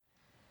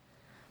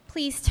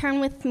Please turn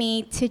with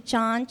me to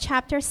John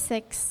chapter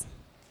 6,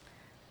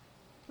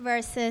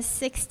 verses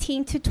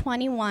 16 to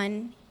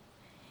 21.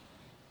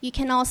 You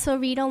can also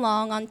read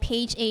along on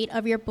page 8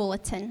 of your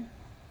bulletin.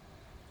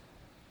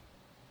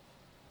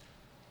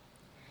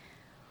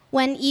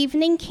 When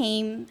evening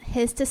came,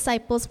 his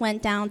disciples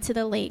went down to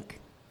the lake,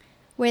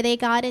 where they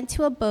got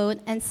into a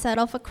boat and set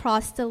off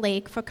across the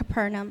lake for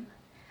Capernaum.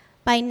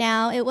 By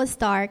now it was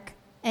dark,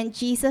 and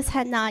Jesus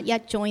had not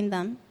yet joined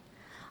them.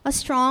 A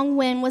strong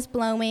wind was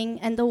blowing,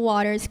 and the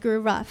waters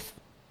grew rough.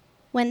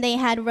 When they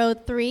had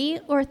rowed 3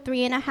 or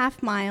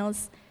 3.5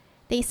 miles,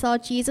 they saw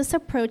Jesus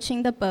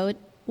approaching the boat,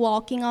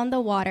 walking on the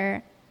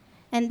water,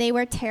 and they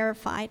were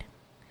terrified.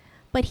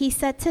 But he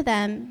said to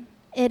them,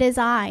 "It is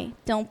I,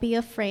 don't be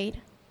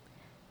afraid."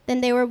 Then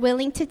they were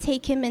willing to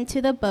take him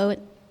into the boat,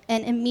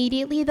 and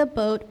immediately the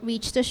boat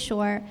reached the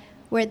shore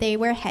where they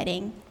were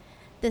heading.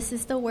 This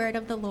is the word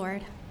of the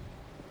Lord.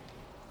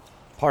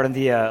 Part of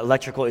the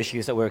electrical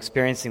issues that we're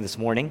experiencing this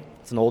morning.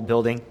 It's an old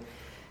building,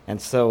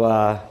 and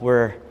so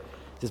we're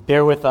just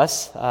bear with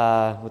us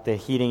with the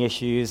heating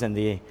issues and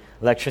the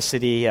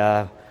electricity.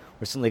 We're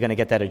certainly going to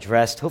get that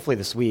addressed, hopefully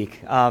this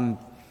week.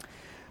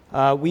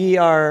 We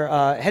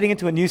are heading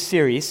into a new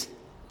series,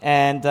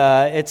 and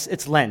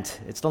it's Lent.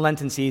 It's the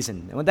Lenten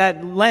season. And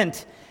that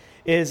Lent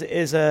is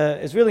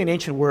really an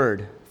ancient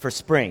word for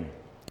spring,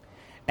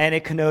 and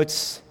it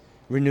connotes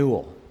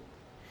renewal.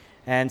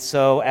 And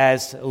so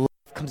as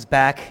comes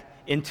back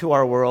into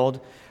our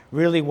world,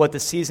 really what the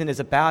season is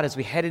about as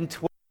we're heading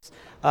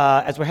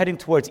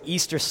towards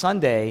Easter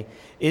Sunday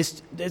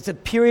is it's a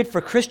period for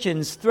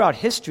Christians throughout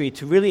history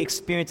to really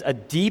experience a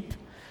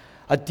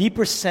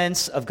deeper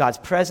sense of God's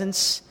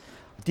presence,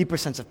 a deeper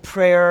sense of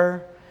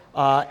prayer,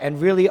 and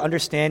really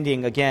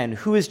understanding again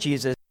who is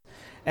Jesus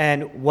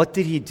and what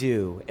did he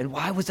do and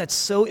why was that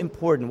so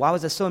important? Why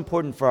was that so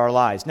important for our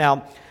lives?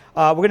 Now,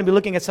 we're going to be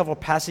looking at several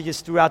passages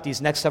throughout these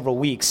next several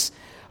weeks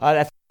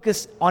that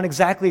focus on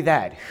exactly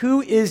that.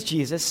 Who is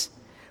Jesus?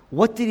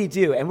 What did he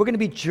do? And we're going to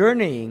be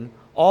journeying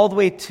all the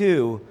way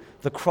to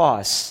the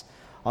cross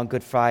on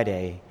Good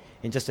Friday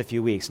in just a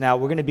few weeks. Now,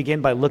 we're going to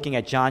begin by looking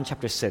at John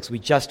chapter 6. We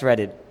just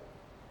read it.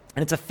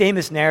 And it's a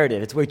famous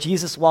narrative. It's where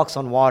Jesus walks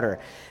on water.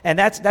 And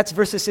that's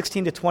verses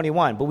 16 to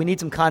 21, but we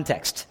need some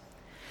context.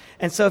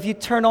 And so if you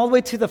turn all the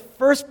way to the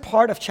first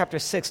part of chapter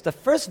 6, the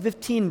first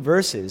 15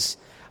 verses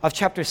of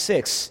chapter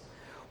 6,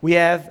 we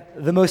have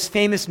the most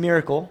famous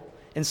miracle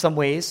in some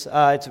ways.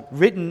 It's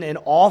written in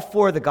all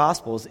 4 of the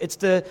Gospels. It's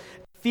the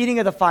feeding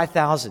of the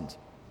 5,000.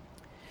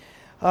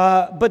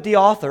 But the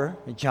author,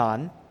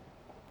 John,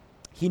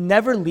 he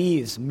never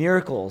leaves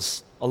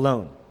miracles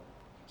alone.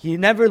 He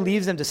never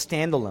leaves them to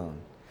stand alone.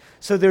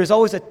 So there's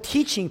always a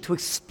teaching to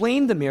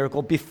explain the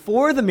miracle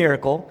before the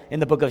miracle in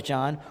the book of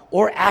John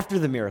or after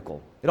the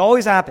miracle. It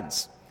always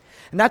happens.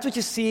 And that's what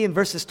you see in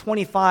verses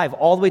 25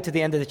 all the way to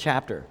the end of the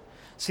chapter.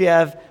 So you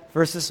have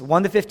verses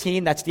 1 to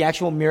 15, that's the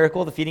actual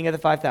miracle, the feeding of the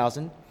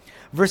 5,000.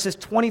 Verses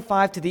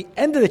 25 to the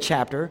end of the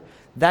chapter,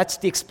 that's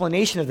the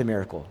explanation of the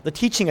miracle, the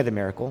teaching of the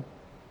miracle.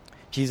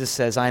 Jesus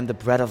says, "I am the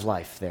bread of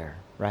life" there,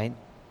 right?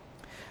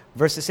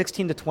 Verses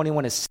 16 to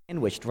 21 is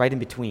sandwiched right in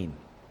between.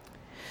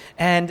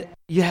 And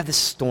you have this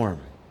storm.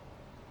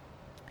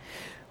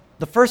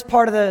 The first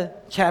part of the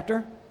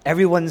chapter,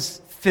 everyone's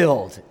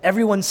filled,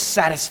 everyone's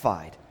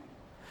satisfied.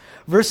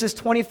 Verses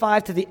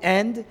 25 to the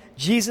end,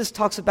 Jesus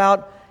talks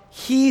about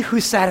He who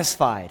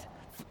satisfies,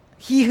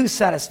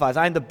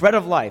 I am the bread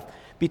of life.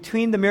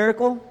 Between the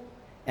miracle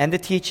and the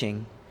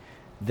teaching,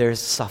 there's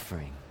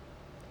suffering.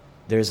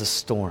 There's a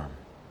storm.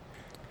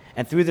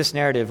 And through this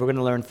narrative, we're going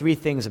to learn 3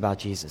 things about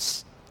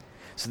Jesus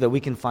so that we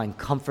can find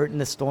comfort in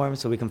the storm,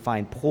 so we can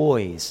find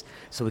poise,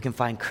 so we can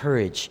find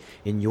courage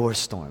in your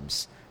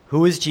storms.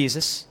 Who is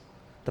Jesus?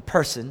 The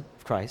person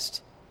of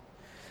Christ,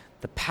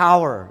 the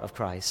power of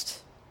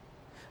Christ,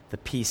 the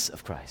peace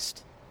of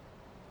Christ.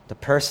 The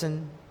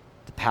person,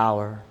 the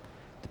power,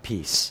 the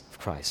peace of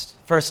Christ.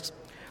 First,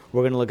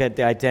 we're going to look at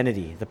the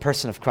identity, the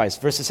person of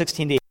Christ. Verses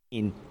 16 to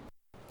 18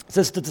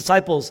 says the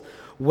disciples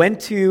went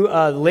to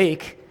a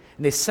lake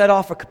and they set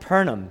off for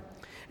Capernaum,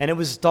 and it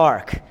was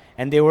dark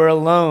and they were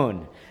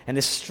alone, and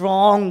this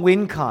strong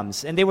wind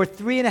comes, and they were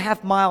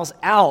 3.5 miles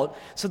out,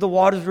 so the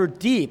waters were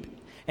deep,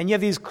 and you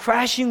have these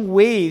crashing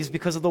waves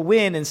because of the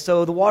wind, and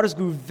so the waters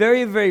grew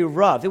very, very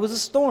rough. It was a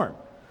storm.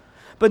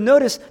 But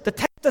notice, the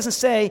text doesn't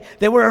say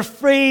they were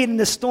afraid in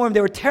the storm,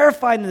 they were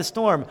terrified in the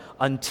storm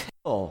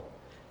until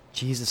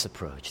Jesus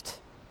approached.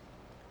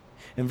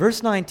 In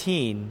verse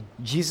 19,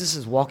 Jesus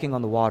is walking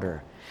on the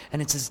water,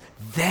 and it says,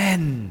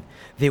 then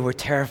they were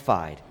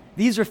terrified.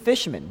 These are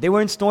fishermen. They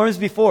were in storms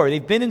before.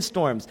 They've been in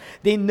storms.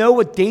 They know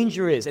what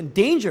danger is. And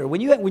danger,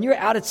 when you're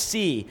out at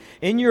sea,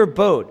 in your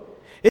boat,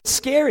 it's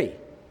scary.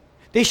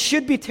 They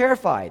should be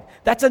terrified.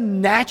 That's a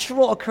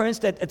natural occurrence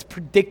that's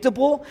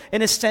predictable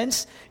in a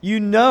sense. You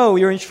know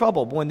you're in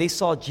trouble. But when they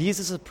saw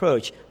Jesus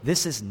approach,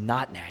 this is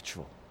not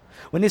natural.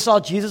 When they saw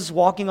Jesus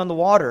walking on the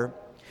water,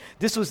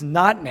 this was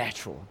not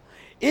natural.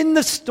 In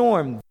the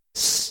storm,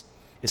 this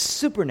is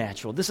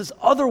supernatural. This is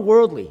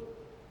otherworldly.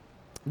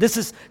 This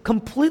is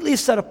completely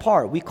set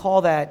apart. We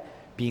call that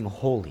being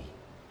holy.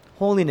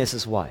 Holiness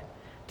is what?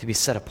 To be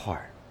set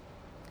apart.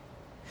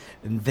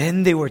 And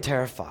then they were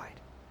terrified.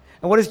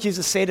 And what does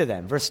Jesus say to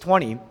them? Verse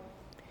 20,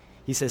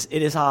 he says,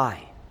 "It is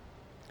I.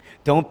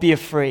 Don't be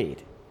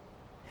afraid."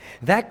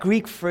 That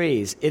Greek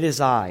phrase, "it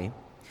is I,"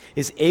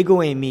 is ego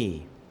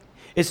eimi.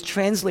 It's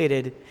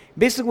translated,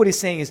 basically what he's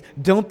saying is,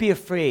 don't be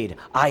afraid,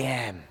 I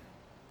am.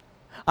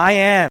 I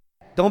am.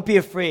 Don't be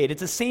afraid.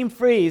 It's the same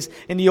phrase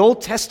in the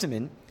Old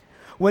Testament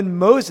when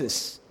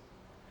Moses,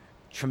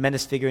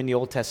 tremendous figure in the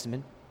Old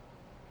Testament,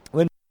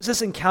 when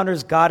Moses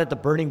encounters God at the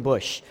burning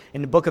bush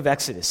in the book of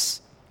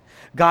Exodus.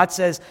 God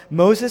says,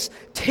 "Moses,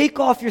 take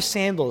off your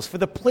sandals, for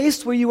the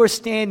place where you are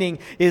standing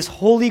is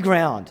holy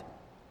ground.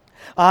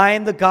 I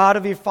am the God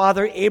of your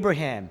father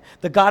Abraham,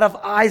 the God of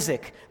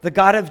Isaac, the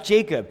God of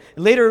Jacob."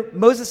 Later,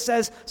 Moses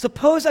says,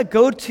 "Suppose I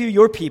go to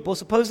your people,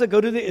 suppose I go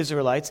to the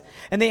Israelites,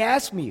 and they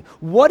ask me,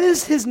 what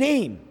is his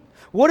name?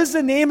 What is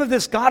the name of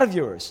this God of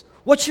yours?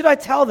 What should I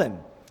tell them?"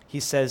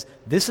 He says,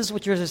 "This is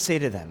what you're to say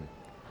to them.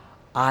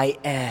 I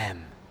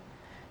am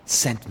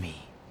sent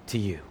me to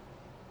you."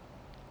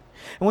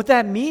 And what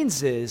that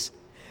means is,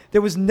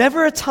 there was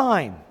never a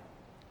time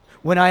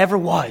when I ever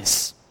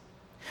was.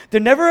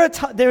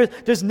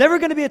 There's never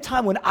going to be a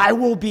time when I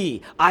will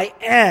be. I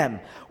am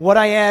what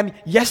I am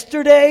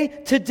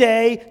yesterday,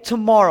 today,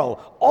 tomorrow.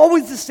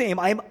 Always the same.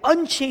 I am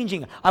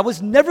unchanging. I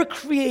was never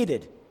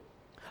created.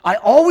 I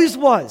always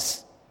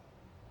was.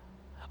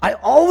 I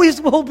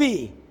always will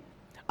be.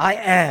 I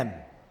am.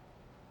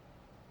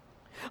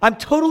 I'm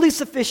totally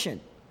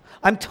sufficient.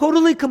 I'm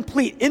totally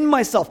complete in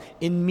myself.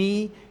 In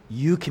me,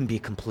 you can be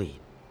complete.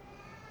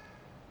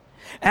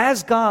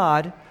 As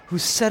God,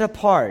 who's set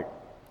apart,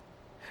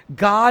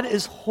 God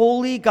is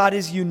holy, God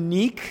is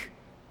unique.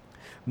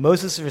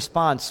 Moses'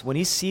 response, when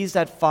he sees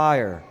that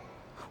fire,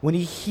 when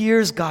he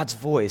hears God's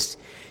voice,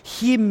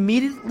 he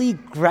immediately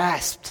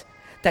grasped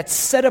that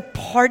set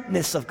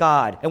apartness of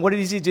God. And what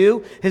does he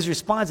do? His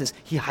response is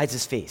he hides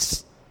his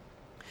face.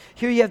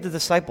 Here you have the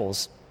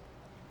disciples.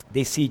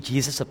 They see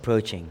Jesus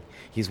approaching.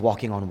 He's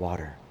walking on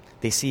water.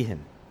 They see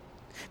him.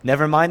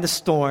 Never mind the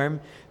storm.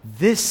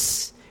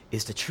 This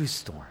is the true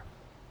storm.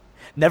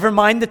 Never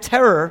mind the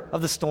terror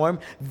of the storm.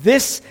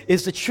 This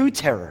is the true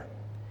terror.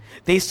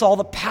 They saw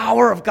the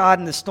power of God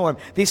in the storm.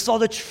 They saw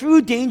the true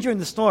danger in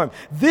the storm.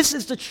 This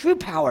is the true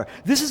power.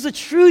 This is the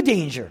true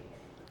danger.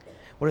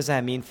 What does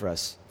that mean for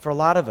us? For a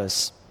lot of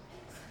us,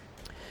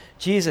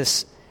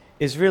 Jesus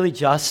is really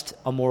just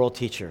a moral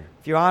teacher.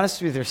 If you're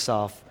honest with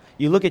yourself,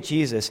 you look at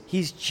Jesus,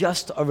 he's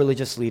just a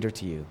religious leader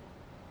to you.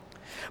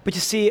 But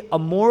you see, a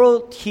moral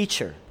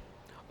teacher,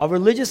 a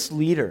religious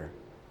leader,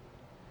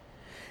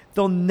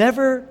 they'll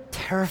never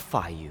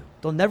terrify you.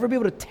 They'll never be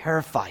able to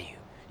terrify you.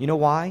 You know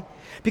why?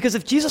 Because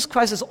if Jesus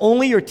Christ is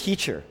only your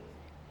teacher,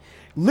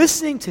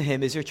 listening to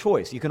him is your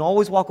choice. You can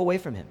always walk away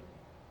from him.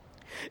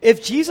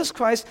 If Jesus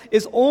Christ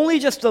is only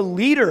just a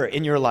leader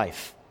in your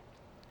life,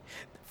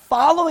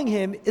 following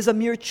him is a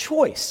mere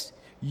choice.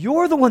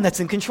 You're the one that's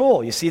in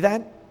control. You see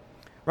that?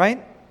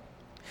 Right?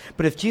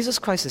 But if Jesus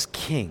Christ is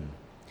king,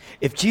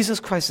 if Jesus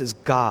Christ is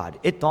God,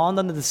 it dawned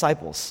on the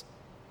disciples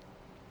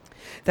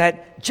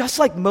that just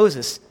like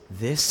Moses,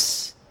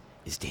 this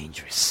is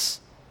dangerous.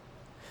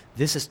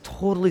 This is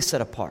totally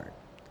set apart.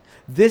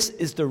 This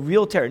is the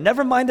real terror.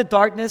 Never mind the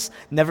darkness,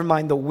 never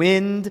mind the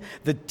wind,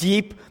 the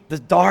deep, the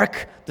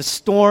dark, the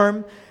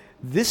storm.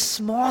 This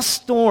small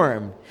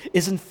storm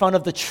is in front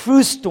of the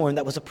true storm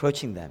that was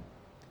approaching them.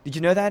 Did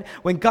you know that?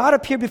 When God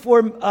appeared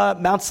before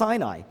Mount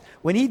Sinai,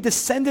 when he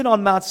descended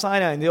on Mount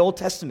Sinai in the Old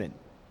Testament,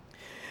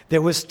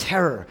 there was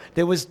terror,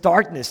 there was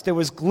darkness, there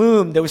was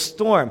gloom, there was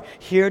storm.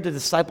 Here the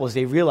disciples,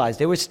 they realized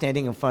they were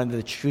standing in front of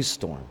the true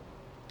storm.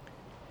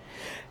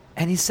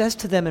 And he says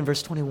to them in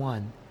verse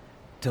 21,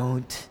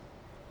 "Don't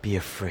be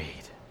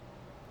afraid."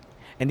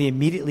 And they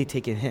immediately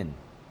take him in.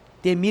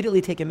 They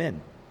immediately take him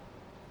in.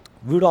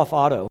 Rudolf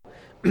Otto,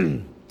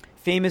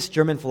 famous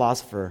German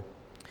philosopher,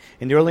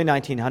 in the early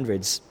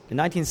 1900s, in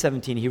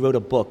 1917, he wrote a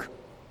book.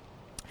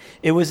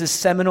 It was a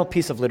seminal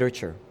piece of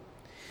literature.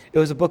 It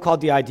was a book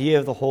called The Idea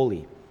of the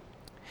Holy.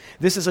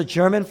 This is a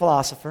German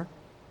philosopher,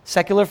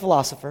 secular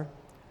philosopher,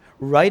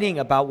 writing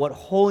about what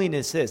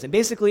holiness is. And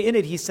basically in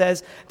it, he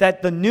says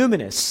that the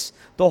numinous,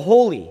 the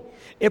holy,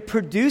 it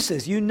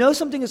produces, you know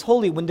something is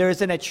holy when there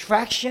is an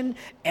attraction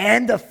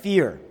and a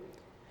fear.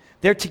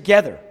 They're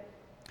together,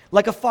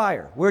 like a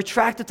fire. We're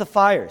attracted to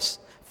fires.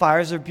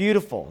 Fires are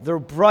beautiful, they're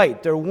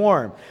bright, they're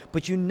warm,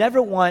 but you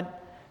never want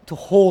to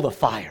hold a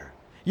fire.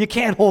 You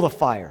can't hold a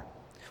fire.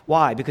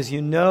 Why? Because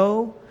you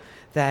know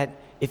that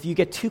if you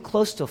get too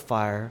close to a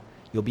fire,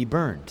 you'll be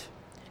burned.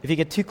 If you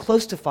get too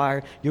close to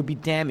fire, you'll be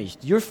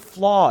damaged. Your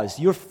flaws,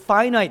 your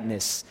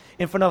finiteness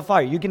in front of a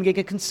fire, you can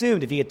get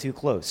consumed if you get too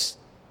close.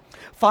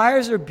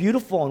 Fires are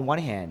beautiful on one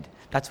hand.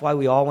 That's why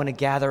we all want to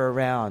gather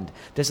around.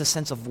 There's a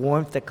sense of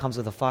warmth that comes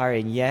with a fire,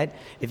 and yet,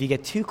 if you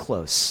get too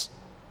close,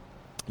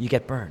 you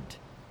get burned.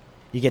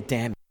 You get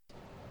damaged.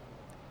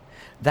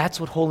 That's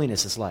what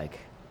holiness is like.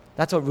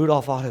 That's what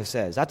Rudolf Otto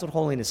says. That's what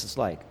holiness is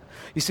like.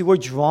 You see, we're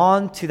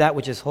drawn to that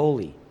which is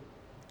holy,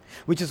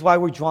 which is why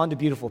we're drawn to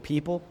beautiful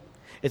people.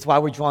 It's why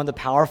we're drawn to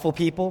powerful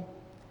people.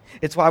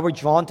 It's why we're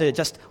drawn to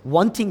just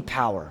wanting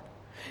power.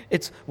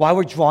 It's why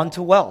we're drawn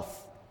to wealth.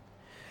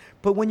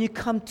 But when you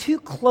come too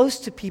close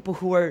to people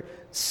who are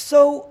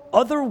so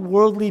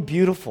otherworldly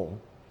beautiful,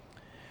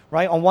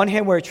 right? On one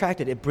hand, we're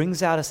attracted. It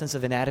brings out a sense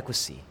of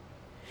inadequacy.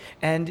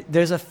 And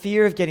there's a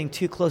fear of getting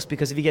too close,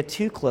 because if you get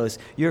too close,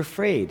 you're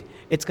afraid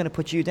it's going to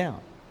put you down.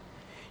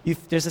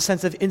 There's a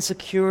sense of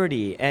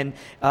insecurity and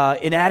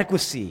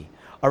inadequacy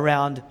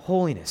around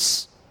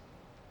holiness.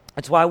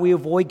 That's why we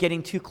avoid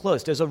getting too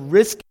close. There's a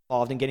risk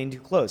involved in getting too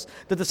close.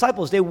 The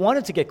disciples, they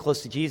wanted to get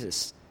close to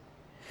Jesus.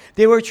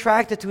 They were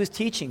attracted to his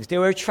teachings. They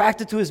were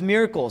attracted to his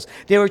miracles.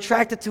 They were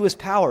attracted to his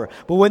power.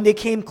 But when they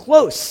came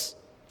close,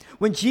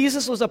 when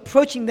Jesus was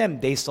approaching them,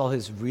 they saw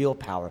his real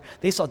power.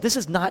 They saw this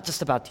is not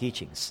just about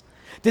teachings.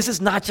 This is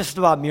not just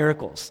about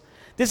miracles.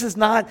 This is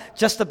not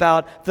just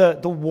about the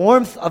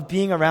warmth of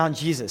being around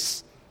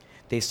Jesus.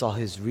 They saw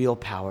his real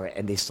power,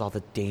 and they saw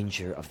the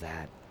danger of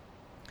that.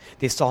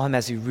 They saw him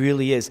as he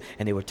really is,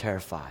 and they were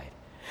terrified.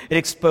 It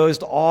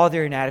exposed all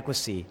their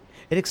inadequacy.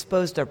 It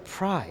exposed their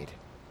pride.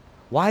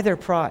 Why their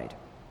pride?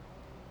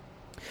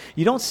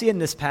 You don't see it in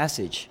this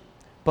passage,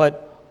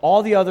 but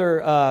all the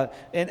other,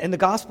 in the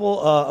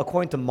Gospel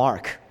according to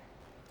Mark,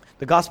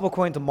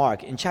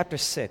 in chapter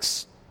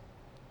 6,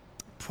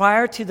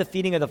 prior to the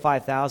feeding of the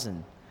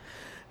 5,000,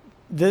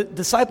 the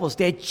disciples,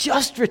 they had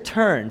just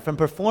returned from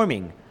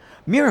performing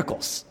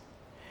miracles.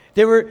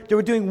 They were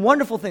doing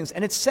wonderful things,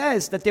 and it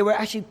says that they were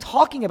actually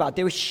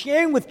they were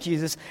sharing with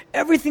Jesus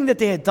everything that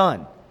they had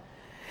done.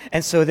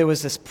 And so there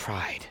was this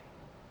pride.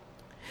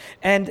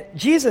 And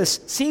Jesus,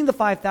 seeing the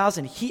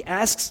 5,000, he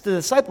asks the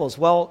disciples,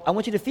 well, I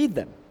want you to feed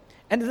them.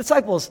 And the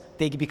disciples,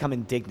 they become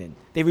indignant.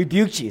 They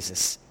rebuke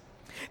Jesus.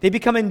 They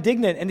become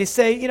indignant, and they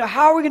say,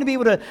 how are we going to be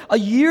able to, a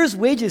year's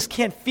wages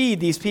can't feed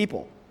these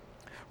people,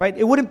 right?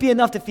 It wouldn't be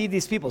enough to feed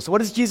these people. So what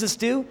does Jesus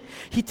do?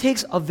 He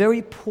takes a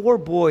very poor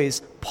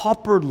boy's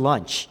pauper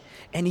lunch,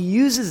 and he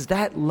uses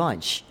that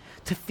lunch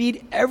to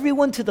feed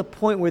everyone to the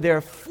point where they're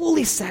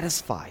fully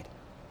satisfied.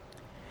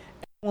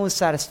 Everyone was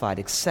satisfied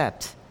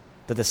except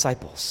the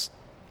disciples.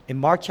 In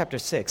Mark chapter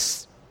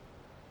 6,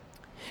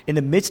 in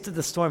the midst of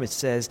the storm, it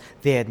says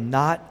they had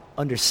not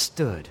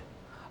understood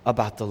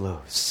about the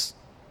loaves,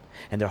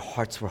 and their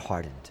hearts were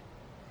hardened.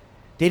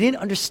 They didn't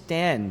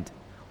understand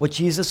what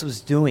Jesus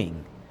was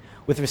doing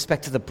with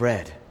respect to the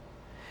bread,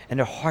 and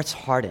their hearts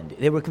hardened.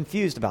 They were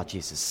confused about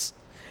Jesus.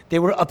 They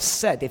were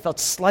upset. They felt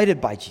slighted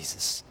by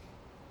Jesus.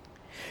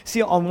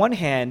 See, on one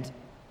hand,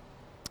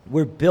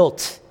 we're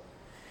built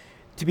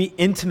to be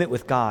intimate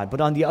with God,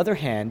 but on the other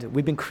hand,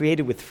 we've been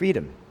created with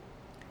freedom.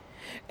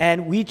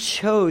 And we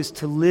chose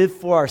to live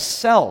for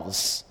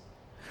ourselves.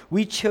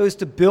 We chose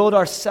to build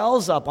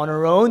ourselves up on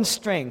our own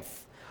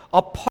strength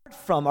apart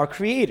from our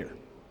Creator.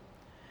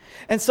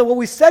 And so what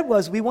we said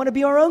was, we want to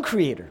be our own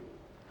Creator.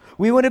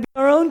 We want to be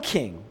our own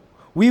King.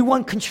 We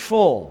want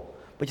control.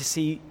 But you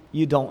see,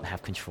 you don't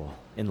have control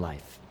in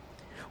life.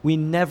 We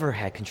never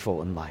had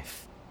control in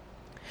life.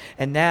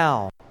 And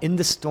now, in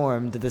the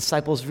storm, the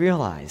disciples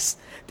realize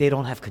they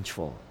don't have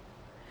control.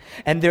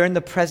 And they're in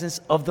the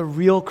presence of the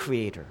real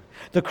Creator,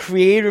 the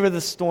Creator of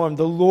the storm,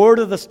 the Lord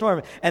of the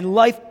storm. And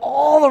life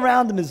all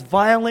around them is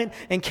violent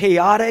and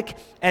chaotic,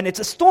 and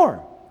it's a storm.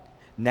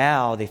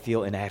 Now they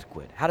feel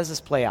inadequate. How does this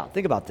play out?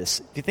 Think about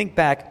this. If you think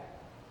back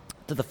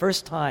to the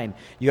first time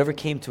you ever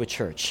came to a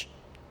church,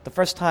 the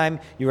first time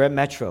you were at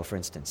Metro, for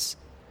instance,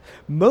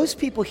 most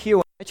people here,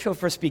 when Metro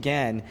first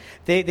began,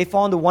 they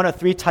fall into one of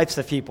three types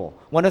of people,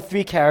 one of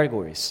three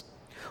categories.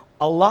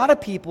 A lot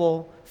of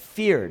people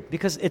feared,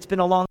 because it's been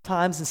a long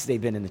time since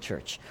they've been in the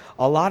church,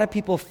 a lot of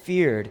people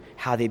feared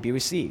how they'd be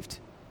received.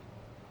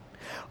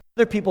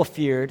 Other people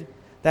feared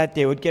that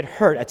they would get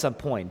hurt at some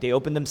point. They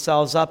open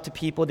themselves up to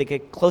people, they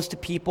get close to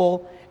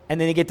people,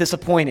 and then they get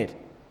disappointed,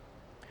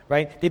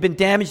 right? They've been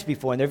damaged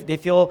before, and they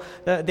feel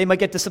they might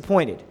get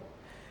disappointed.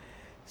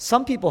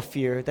 Some people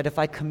fear that if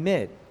I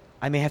commit,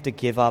 I may have to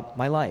give up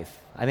my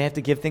life. I may have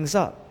to give things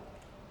up.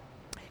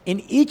 In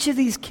each of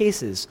these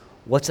cases,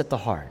 what's at the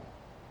heart?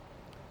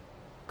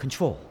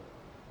 Control.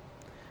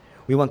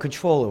 We want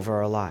control over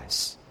our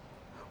lives.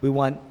 We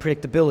want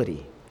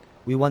predictability.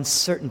 We want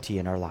certainty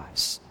in our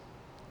lives.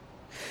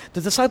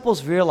 The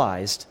disciples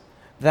realized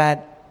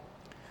that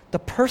the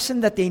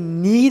person that they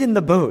need in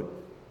the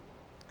boat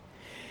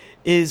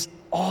is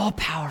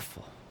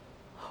all-powerful,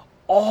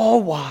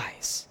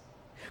 all-wise,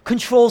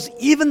 controls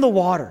even the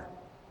water.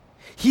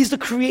 He's the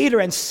Creator,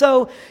 and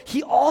so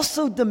He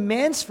also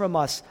demands from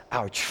us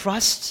our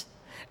trust,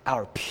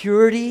 our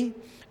purity,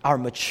 our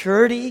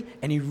maturity,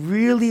 and He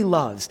really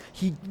loves.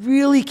 He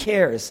really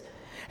cares.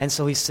 And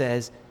so He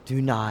says,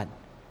 do not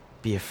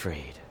be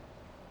afraid.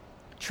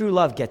 True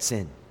love gets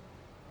in.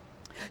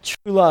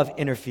 True love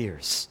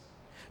interferes.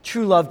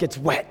 True love gets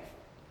wet.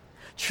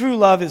 True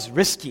love is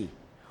risky.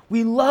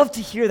 We love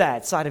to hear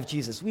that side of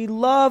Jesus. We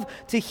love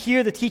to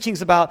hear the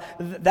teachings about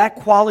that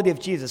quality of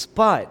Jesus.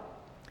 But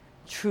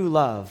true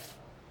love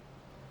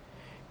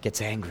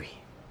gets angry.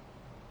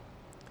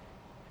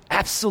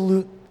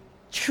 Absolute,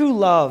 true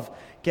love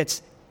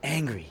gets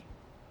angry.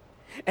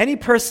 Any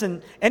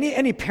person,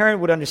 any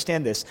parent would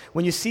understand this.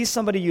 When you see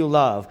somebody you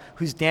love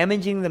who's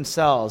damaging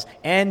themselves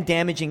and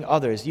damaging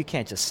others, you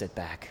can't just sit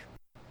back.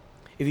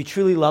 If you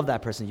truly love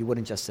that person, you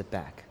wouldn't just sit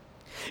back.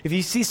 If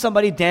you see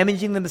somebody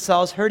damaging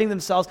themselves,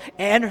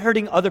 and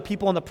hurting other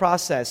people in the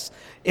process,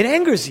 it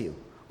angers you.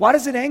 Why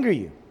does it anger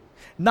you?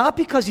 Not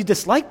because you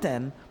dislike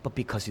them, but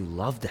because you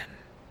love them.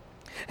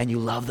 And you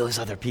love those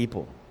other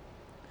people.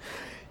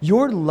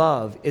 Your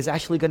love is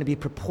actually going to be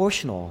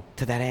proportional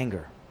to that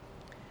anger.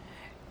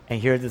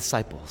 And here are the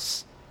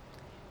disciples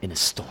in a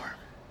storm.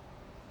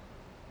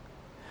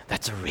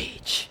 That's a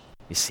rage,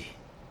 you see.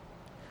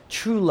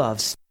 True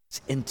love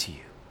speaks into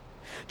you.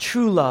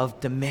 True love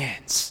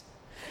demands.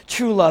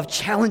 True love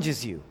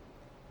challenges you.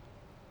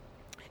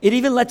 It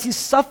even lets you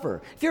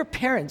suffer. If you're a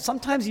parent,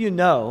 sometimes you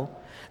know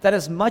that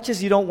as much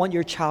as you don't want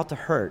your child to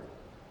hurt,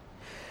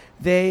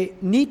 they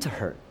need to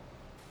hurt.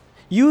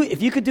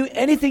 If you could do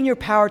anything in your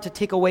power to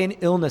take away an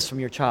illness from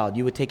your child,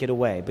 you would take it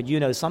away. But you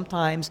know,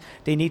 sometimes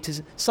they need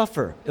to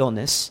suffer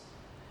illness,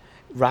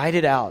 ride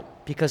it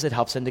out, because it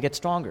helps them to get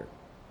stronger,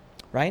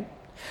 right?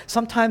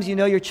 Sometimes you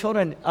know your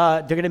children,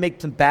 they're going to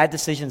make some bad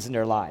decisions in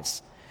their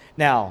lives.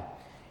 Now,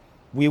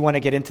 we want to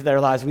get into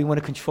their lives. We want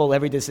to control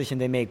every decision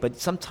they make. But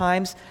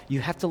sometimes you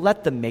have to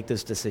let them make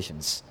those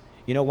decisions.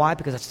 You know why?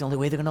 Because that's the only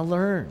way they're going to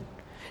learn.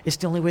 It's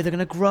the only way they're going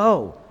to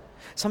grow.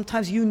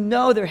 Sometimes you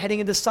know they're heading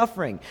into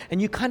suffering,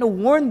 and you kind of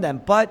warn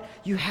them, but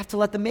you have to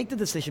let them make the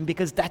decision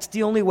because that's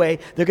the only way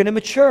they're going to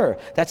mature.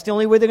 That's the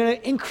only way they're going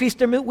to increase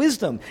their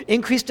wisdom,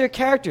 increase their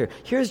character.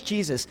 Here's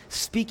Jesus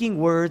speaking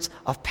words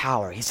of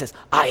power. He says,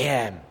 I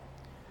am.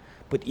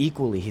 But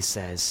equally, he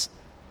says,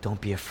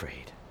 don't be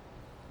afraid.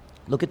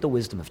 Look at the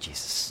wisdom of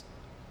Jesus.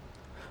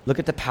 Look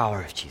at the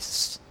power of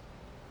Jesus.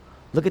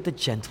 Look at the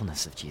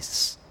gentleness of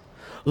Jesus.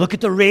 Look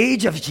at the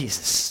rage of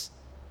Jesus.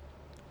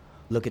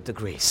 Look at the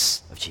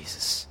grace of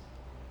Jesus.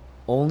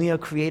 Only a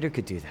creator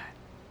could do that.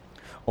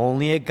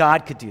 Only a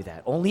God could do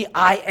that. Only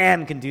I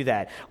am can do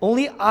that.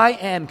 Only I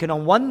am can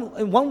on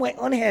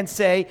one hand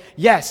say,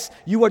 yes,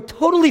 you are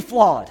totally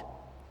flawed.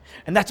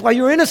 And that's why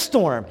you're in a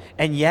storm.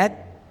 And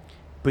yet,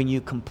 bring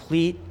you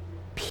complete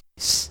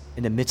peace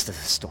in the midst of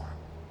the storm.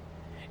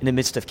 In the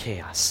midst of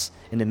chaos.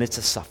 In the midst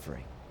of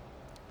suffering.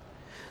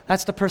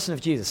 That's the person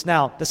of Jesus.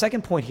 Now, the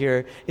second point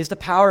here is the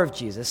power of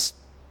Jesus.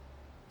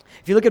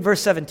 If you look at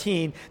verse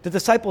 17, the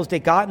disciples, they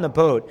got in the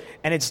boat,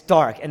 and it's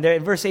dark. And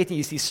in verse 18,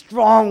 you see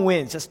strong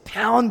winds just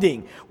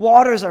pounding.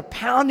 Waters are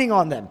pounding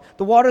on them.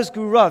 The waters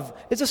grew rough.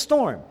 It's a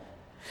storm.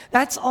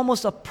 That's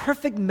almost a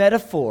perfect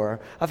metaphor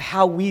of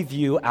how we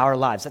view our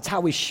lives. That's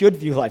how we should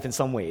view life in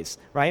some ways,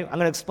 right? I'm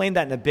going to explain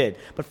that in a bit.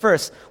 But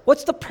first,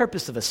 what's the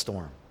purpose of a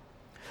storm?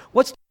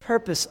 What's the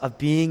purpose of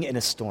being in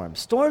a storm?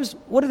 Storms,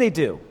 what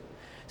do?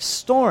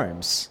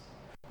 Storms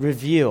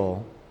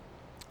reveal,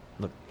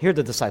 look, here are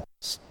the disciples.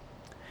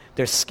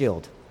 They're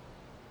skilled.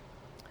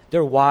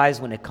 They're wise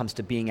when it comes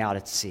to being out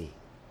at sea.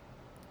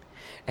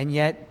 And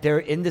yet, they're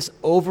in this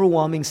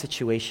overwhelming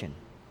situation.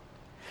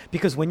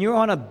 Because when you're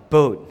on a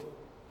boat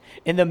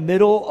in the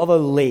middle of a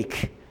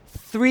lake,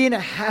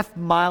 3.5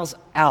 miles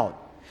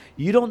out,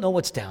 you don't know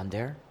what's down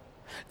there.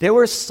 There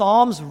were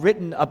psalms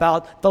written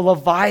about the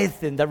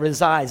Leviathan that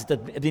resides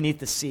beneath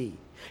the sea.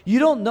 You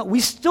don't know.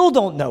 We still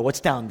don't know what's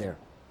down there,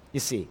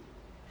 you see.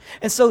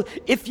 And so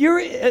if you're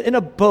in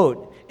a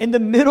boat in the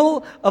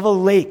middle of a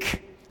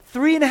lake,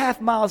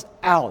 3.5 miles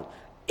out,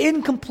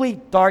 in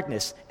complete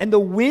darkness, and the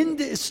wind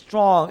is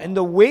strong, and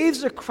the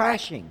waves are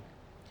crashing,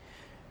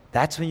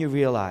 that's when you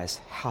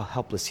realize how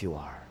helpless you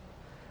are.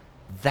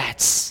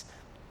 That's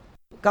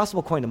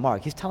Gospel according to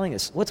Mark. He's telling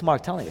us, what's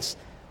Mark telling us?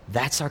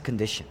 That's our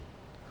condition.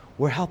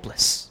 We're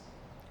helpless.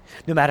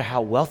 No matter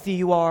how wealthy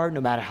you are, no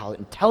matter how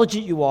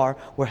intelligent you are,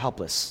 we're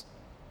helpless.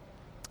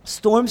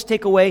 Storms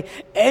take away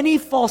any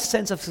false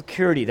sense of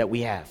security that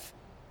we have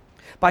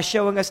by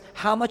showing us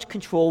how much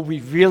control we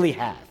really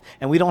have,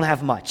 and we don't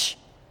have much.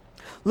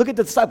 Look at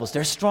the disciples.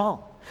 They're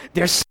strong.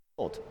 They're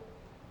skilled.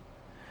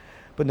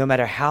 But no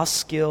matter how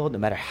skilled, no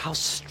matter how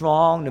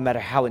strong, no matter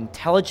how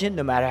intelligent,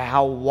 no matter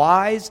how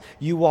wise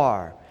you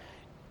are,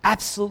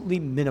 absolutely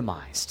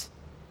minimized,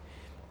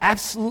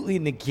 absolutely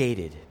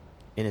negated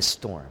in a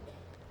storm.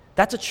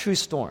 That's a true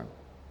storm.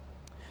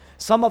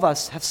 Some of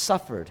us have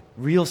suffered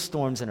real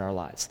storms in our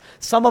lives.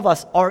 Some of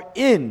us are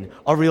in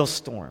a real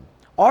storm.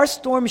 Our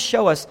storms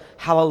show us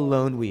how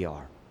alone we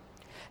are,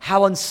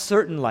 how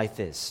uncertain life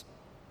is.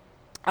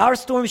 Our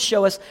storms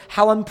show us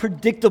how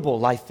unpredictable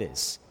life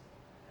is.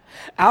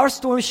 Our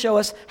storms show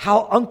us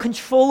how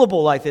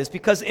uncontrollable life is,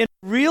 because in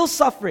real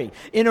suffering,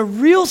 in a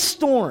real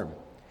storm,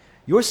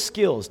 your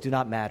skills do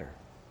not matter.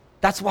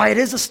 That's why it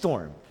is a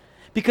storm,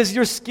 because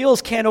your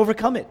skills can't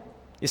overcome it,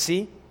 you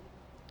see?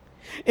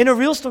 In a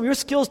real storm, your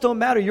skills don't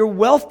matter. Your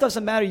wealth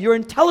doesn't matter. Your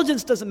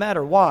intelligence doesn't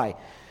matter. Why?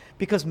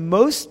 Because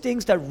most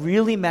things that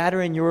really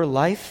matter in your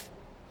life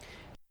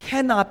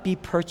cannot be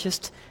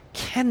purchased,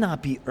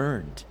 cannot be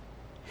earned.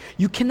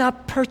 You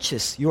cannot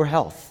purchase your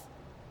health.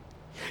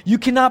 You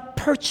cannot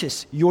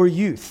purchase your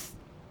youth.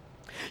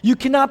 You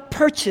cannot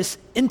purchase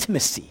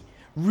intimacy,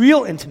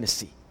 real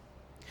intimacy.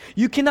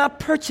 You cannot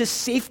purchase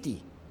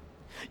safety.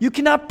 You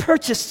cannot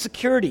purchase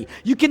security.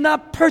 You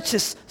cannot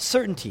purchase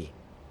certainty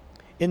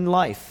in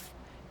life.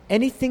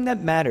 Anything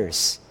that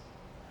matters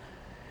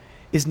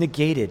is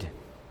negated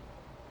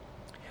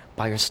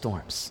by your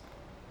storms.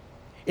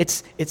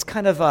 It's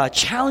kind of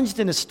challenged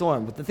in a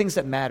storm with the things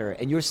that matter,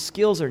 and your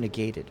skills are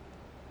negated.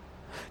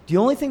 The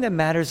only thing that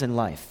matters in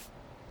life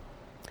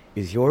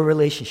is your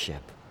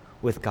relationship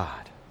with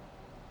God.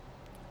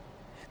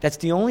 That's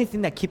the only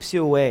thing that keeps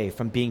you away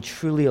from being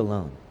truly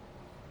alone.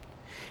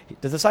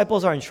 The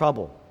disciples are in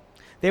trouble.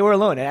 They were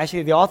alone. And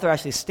actually, the author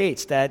actually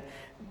states that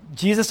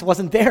Jesus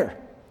wasn't there.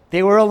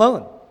 They were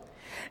alone.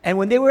 And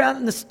when they were out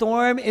in the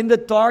storm, in the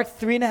dark,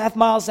 3.5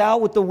 miles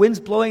out with the winds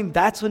blowing,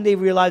 that's when they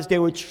realized they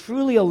were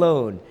truly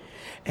alone.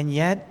 And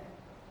yet,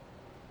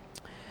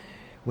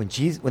 when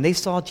they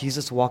saw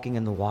Jesus walking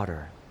in the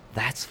water,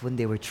 that's when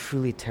they were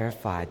truly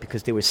terrified,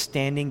 because they were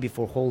standing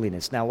before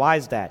holiness. Now, why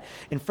is that?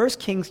 In 1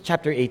 Kings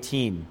chapter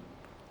 18,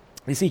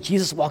 we see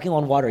Jesus walking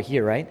on water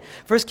here, right?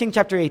 1 Kings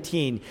chapter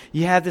 18,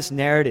 you have this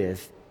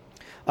narrative.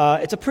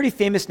 It's a pretty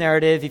famous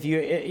narrative.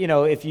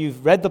 If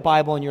you've read the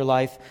Bible in your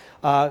life,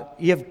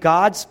 you have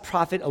God's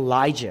prophet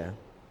Elijah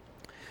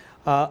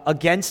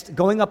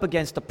going up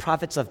against the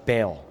prophets of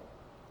Baal.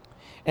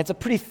 And it's a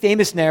pretty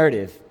famous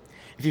narrative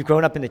if you've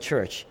grown up in the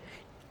church.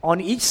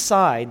 On each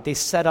side, they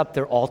set up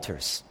their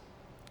altars.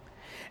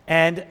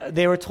 And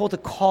they were told to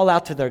call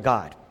out to their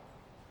God.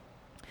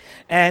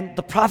 And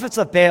the prophets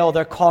of Baal,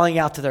 they're calling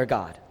out to their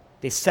God.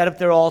 They set up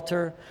their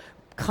altar,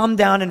 come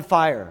down in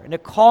fire, and they're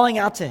calling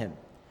out to him.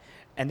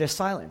 And there's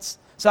silence.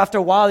 So after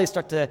a while, they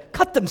start to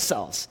cut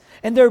themselves.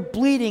 And they're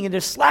bleeding, and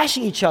they're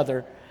slashing each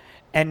other.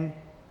 And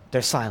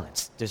there's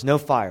silence. There's no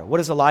fire. What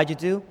does Elijah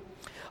do?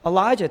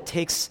 Elijah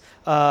takes,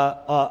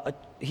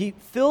 he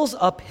fills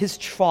up his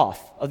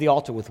trough of the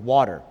altar with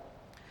water.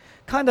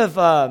 Kind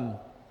of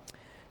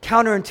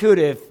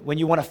counterintuitive when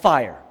you want a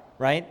fire,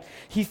 right?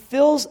 He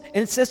fills, and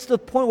it says to the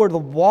point where the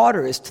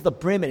water is to the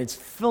brim and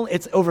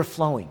it's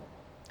overflowing.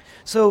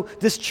 So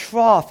this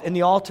trough in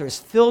the altar is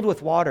filled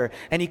with water,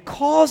 and he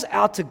calls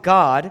out to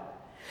God,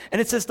 and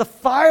it says the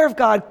fire of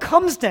God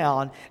comes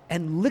down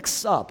and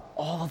licks up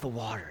all the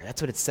water.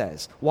 That's what it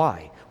says.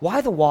 Why? Why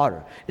the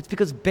water? It's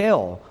because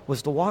Baal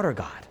was the water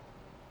god.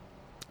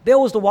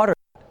 Baal was the water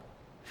god.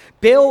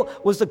 Baal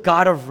was the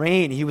god of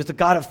rain. He was the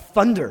god of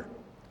thunder.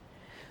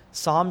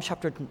 Psalm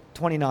chapter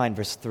 29,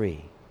 verse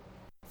 3.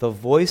 The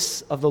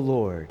voice of the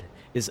Lord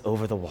is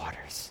over the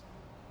waters.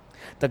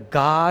 The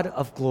God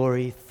of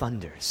glory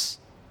thunders.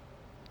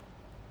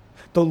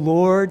 The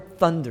Lord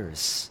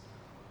thunders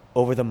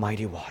over the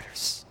mighty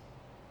waters.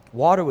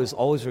 Water was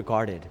always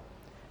regarded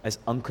as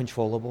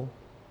uncontrollable.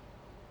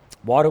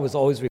 Water was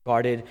always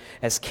regarded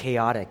as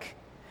chaotic,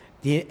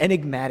 the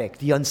enigmatic,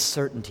 the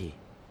uncertainty.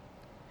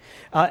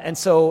 And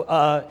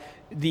so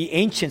the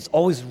ancients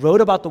always wrote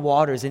about the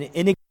waters in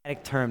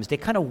enigmatic terms. They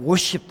kind of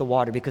worshiped the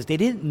water because they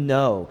didn't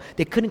know.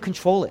 They couldn't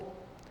control it.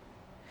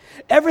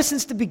 Ever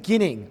since the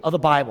beginning of the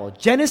Bible,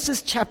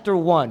 Genesis chapter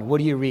 1, what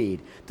do you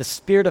read? The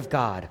Spirit of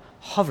God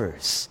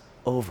hovers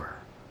over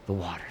the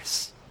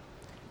waters.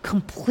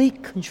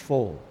 Complete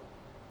control.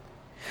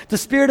 The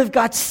Spirit of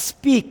God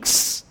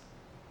speaks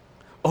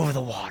over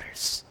the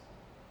waters.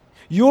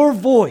 Your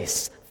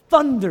voice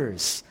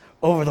thunders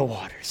over the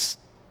waters.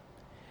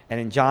 And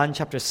in John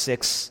chapter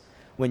 6,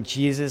 when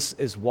Jesus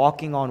is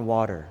walking on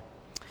water,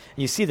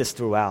 and you see this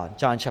throughout.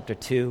 John chapter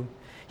 2,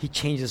 he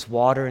changes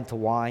water into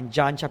wine.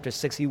 John chapter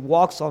 6, he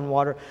walks on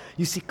water.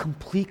 You see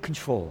complete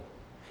control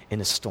in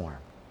a storm.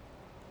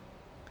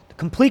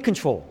 Complete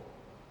control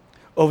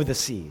over the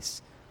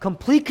seas.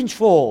 Complete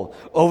control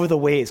over the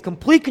waves.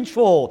 Complete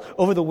control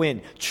over the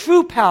wind.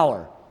 True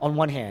power on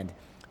one hand.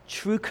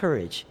 True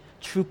courage,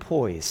 true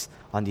poise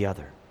on the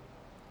other.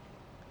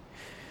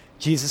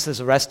 Jesus is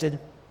arrested.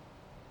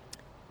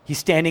 He's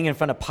standing in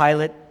front of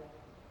Pilate.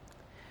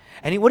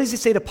 And what does he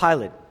say to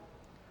Pilate?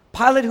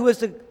 Pilate, who has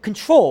the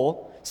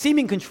control,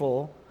 seeming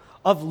control,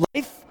 of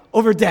life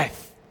over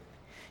death.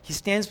 He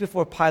stands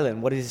before Pilate,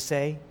 and what does he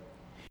say?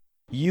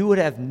 You would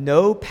have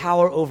no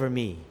power over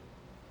me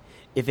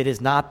if it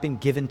has not been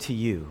given to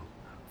you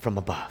from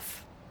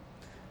above.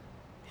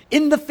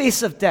 In the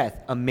face of death,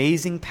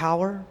 amazing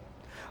power,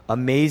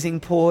 amazing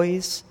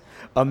poise,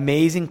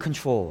 amazing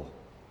control,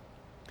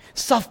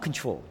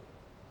 self-control.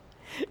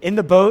 In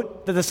the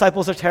boat, the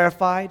disciples are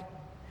terrified.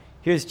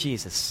 Here's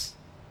Jesus.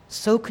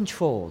 So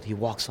controlled, he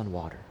walks on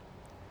water.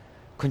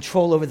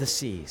 Control over the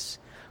seas.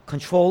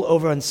 Control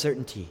over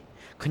uncertainty.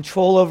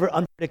 Control over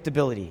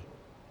unpredictability.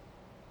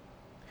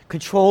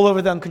 Control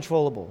over the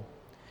uncontrollable.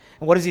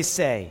 And what does he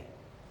say?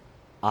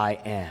 I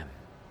am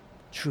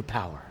true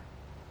power.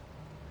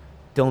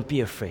 Don't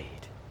be afraid.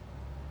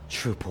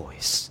 True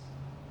poise.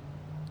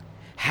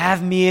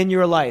 Have me in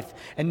your life.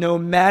 And no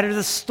matter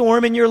the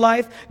storm in your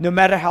life, no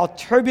matter how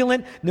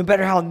turbulent, no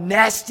matter how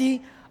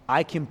nasty,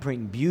 I can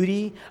bring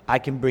beauty, I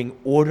can bring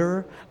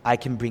order, I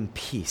can bring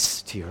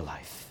peace to your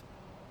life.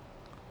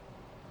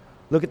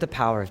 look at the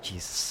power of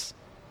Jesus.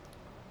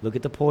 Look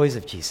at the poise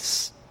of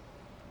Jesus.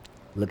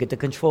 Look at the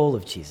control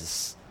of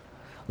Jesus.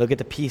 Look at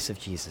the peace of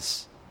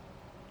Jesus.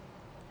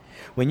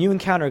 When you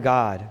encounter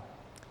God,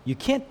 you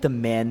can't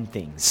demand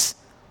things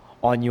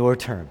on your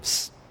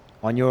terms,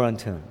 on your own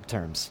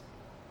terms.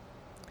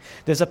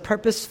 There's a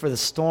purpose for the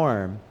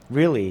storm,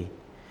 really,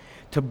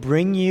 to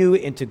bring you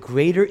into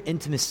greater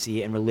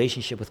intimacy and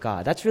relationship with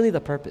God. That's really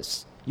the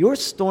purpose. Your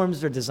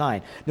storms are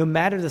designed, no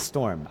matter the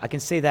storm. I can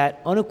say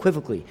that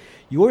unequivocally.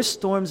 Your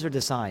storms are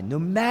designed, no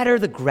matter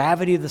the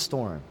gravity of the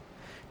storm,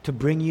 to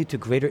bring you to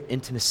greater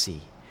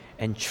intimacy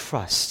and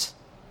trust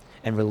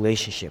and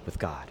relationship with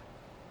God.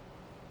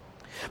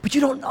 But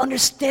you don't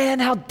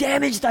understand how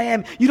damaged I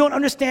am. You don't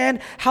understand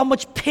how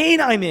much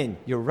pain I'm in.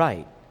 You're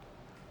right.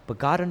 But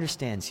God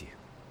understands you.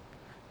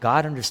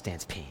 God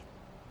understands pain.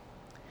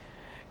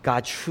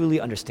 God truly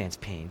understands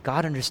pain.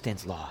 God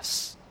understands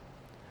loss.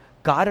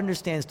 God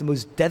understands the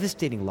most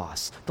devastating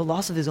loss, the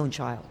loss of his own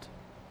child.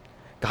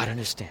 God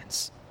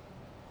understands.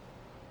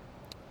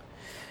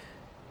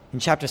 In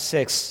chapter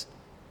 6,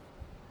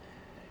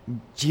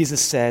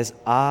 Jesus says,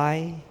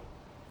 I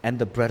am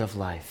the bread of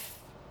life.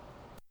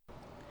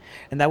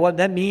 And that what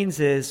that means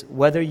is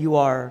whether you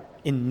are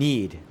in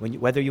need,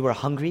 whether you are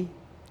hungry,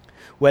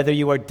 whether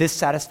you are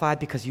dissatisfied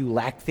because you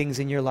lack things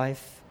in your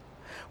life,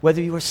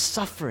 whether you are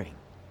suffering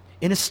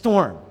in a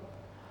storm,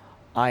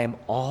 I am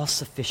all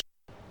sufficient.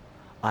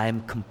 I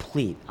am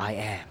complete. I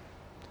am.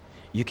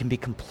 You can be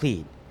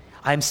complete.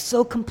 I am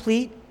so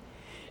complete,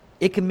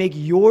 it can make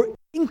your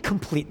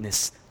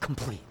incompleteness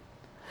complete.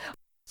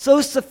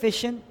 So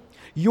sufficient,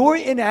 your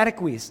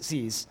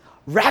inadequacies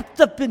wrapped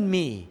up in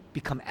me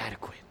become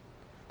adequate.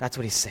 That's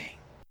what he's saying.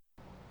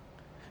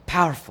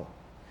 Powerful.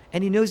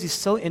 And he knows you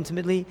so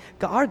intimately.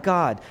 Our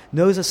God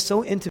knows us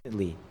so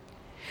intimately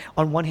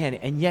on one hand,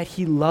 and yet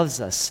he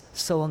loves us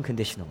so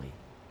unconditionally.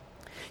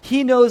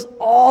 He knows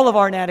all of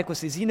our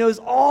inadequacies. He knows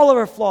all of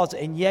our flaws,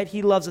 and yet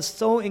he loves us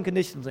so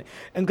unconditionally.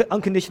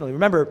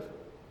 Remember,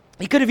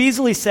 he could have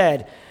easily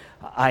said,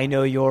 I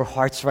know your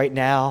hearts right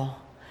now.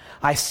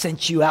 I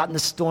sent you out in the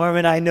storm,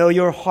 and I know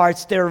your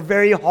hearts. They're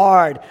very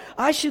hard.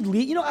 I should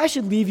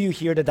leave you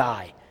here to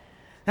die.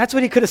 That's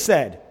what he could have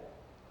said.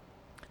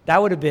 That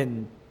would have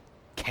been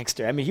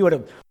gangster. I mean, he would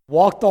have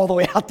walked all the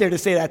way out there to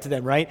say that to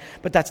them, right?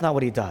 But that's not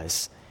what he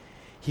does.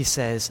 He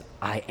says,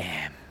 I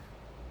am.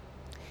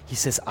 He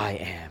says, I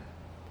am.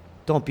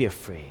 Don't be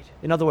afraid.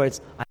 In other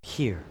words, I'm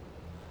here.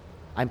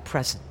 I'm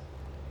present.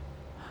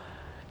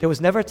 There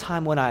was never a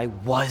time when I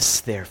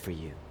was there for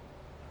you.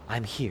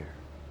 I'm here.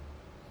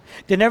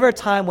 There's never a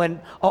time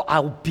when,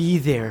 I'll be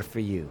there for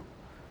you.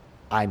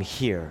 I'm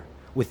here.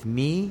 With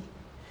me,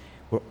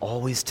 we're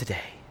always today.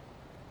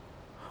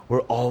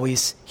 We're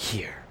always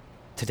here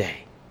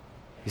today.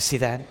 You see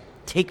that?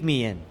 Take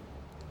me in.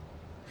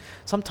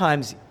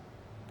 Sometimes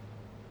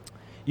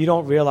you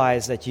don't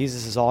realize that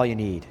Jesus is all you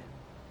need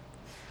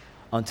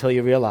until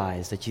you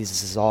realize that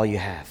Jesus is all you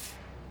have.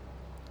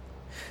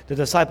 The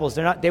disciples,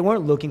 they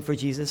weren't looking for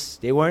Jesus.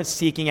 They weren't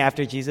seeking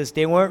after Jesus.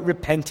 They weren't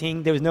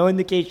repenting. There was no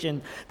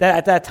indication that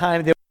at that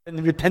time they were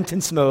in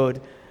repentance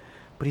mode.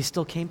 But he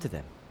still came to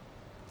them.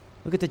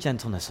 Look at the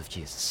gentleness of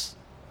Jesus.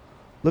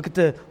 Look at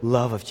the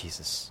love of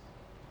Jesus.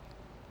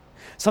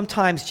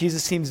 Sometimes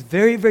Jesus seems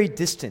very, very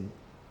distant.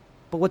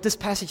 But what this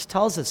passage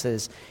tells us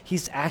is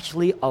he's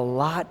actually a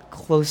lot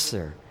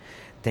closer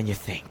than you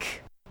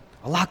think.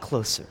 A lot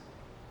closer.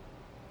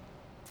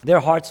 Their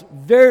hearts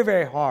very,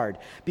 very hard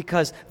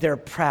because they're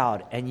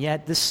proud, and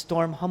yet this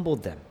storm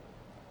humbled them.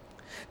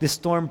 This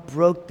storm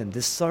broke them.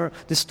 This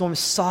storm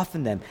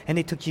softened them, and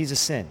they took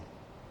Jesus in.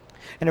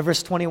 And in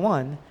verse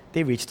 21,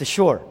 they reached the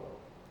shore.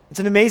 It's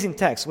an amazing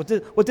text. What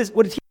it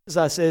teaches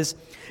us is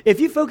if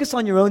you focus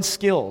on your own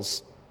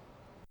skills,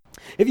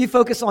 if you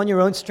focus on your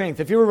own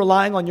strength, if you're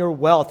relying on your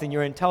wealth and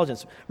your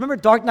intelligence. Remember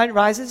Dark Knight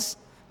Rises?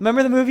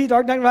 Remember the movie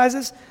Dark Knight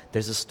Rises?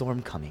 There's a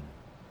storm coming.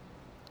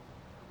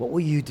 What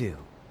will you do?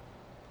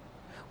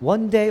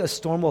 One day a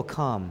storm will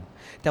come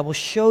that will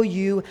show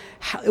you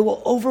how it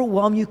will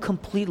overwhelm you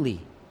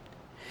completely.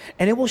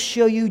 And it will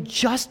show you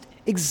just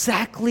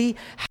exactly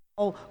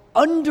how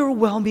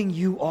underwhelming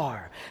you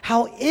are,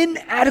 how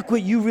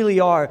inadequate you really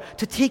are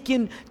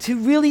to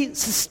really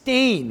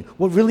sustain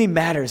what really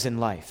matters in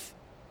life.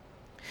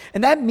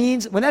 And that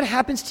means, when that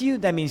happens to you,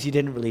 that means you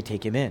didn't really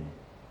take him in.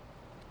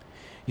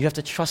 You have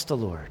to trust the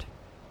Lord.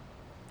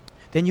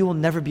 Then you will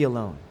never be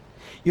alone.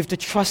 You have to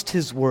trust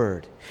his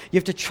word. You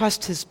have to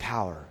trust his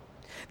power.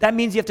 That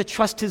means you have to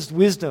trust his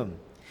wisdom.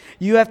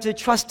 You have to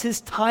trust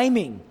his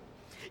timing.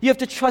 You have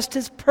to trust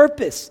his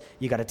purpose.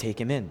 You got to take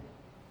him in.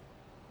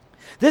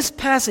 This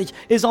passage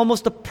is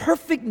almost a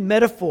perfect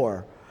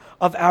metaphor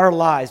of our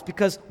lives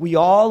because we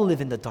all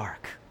live in the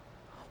dark.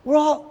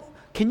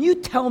 Can you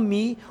tell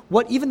me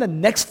what even the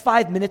next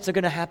 5 minutes are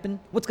going to happen?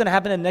 What's going to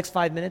happen in the next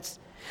 5 minutes?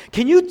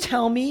 Can you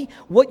tell me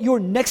what your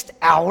next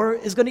hour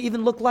is going to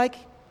even look like?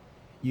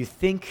 You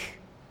think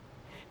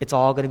it's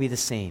all going to be the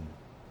same.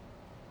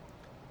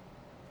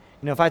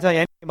 You know, if I tell you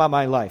anything about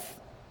my life,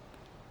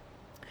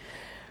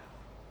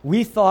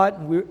 We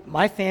thought,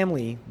 my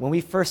family, when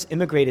we first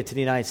immigrated to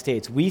the United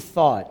States, we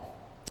thought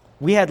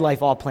we had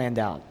life all planned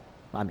out.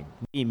 I mean,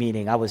 me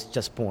meaning I was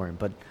just born,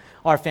 but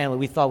our family,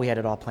 we thought we had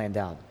it all planned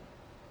out.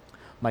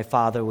 My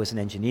father was an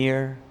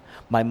engineer.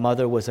 My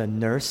mother was a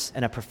nurse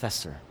and a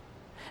professor.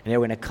 And they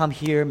were going to come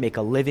here, make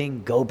a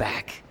living, go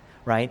back,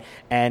 right?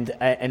 And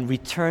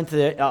return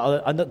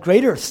to a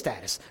greater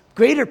status,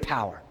 greater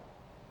power.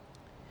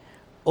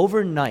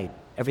 Overnight,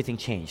 everything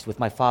changed with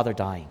my father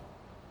dying.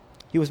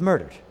 He was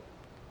murdered.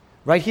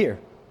 Right here,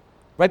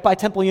 right by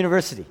Temple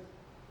University.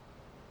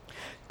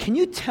 Can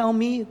you tell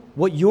me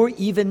what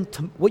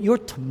your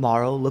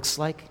tomorrow looks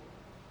like?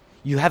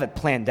 You have it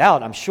planned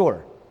out, I'm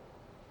sure.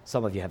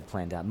 Some of you have it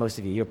planned out. Most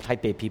of you, you're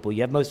type A people.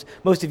 You have most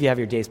of you have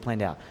your days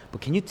planned out.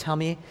 But can you tell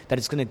me that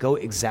it's going to go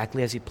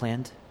exactly as you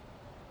planned?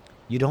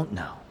 You don't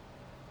know.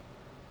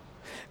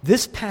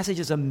 This passage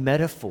is a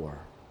metaphor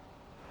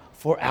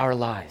for our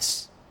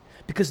lives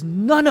because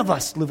none of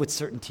us live with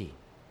certainty.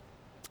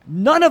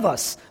 None of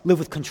us live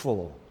with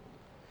control.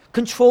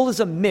 Control is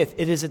a myth.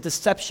 It is a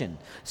deception.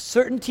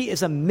 Certainty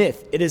is a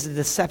myth. It is a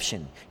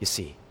deception, you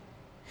see.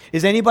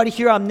 Is anybody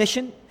here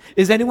omniscient?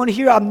 Is anyone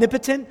here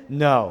omnipotent?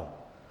 No.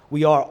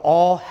 We are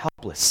all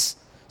helpless.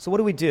 So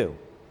what do?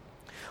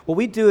 What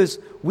we do is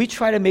we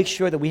try to make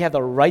sure that we have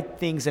the right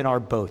things in our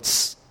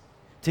boats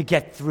to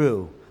get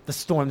through the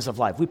storms of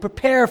life. We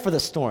prepare for the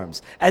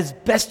storms as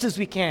best as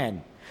we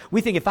can.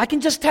 We think, if I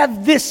can just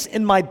have this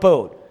in my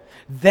boat,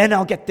 then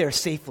I'll get there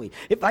safely.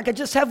 If I could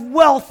just have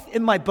wealth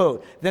in my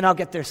boat, then I'll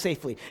get there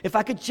safely. If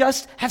I could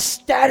just have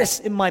status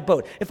in my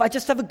boat, if I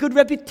just have a good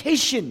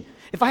reputation,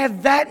 if I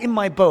have that in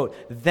my boat,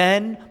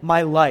 then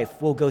my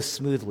life will go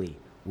smoothly.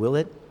 Will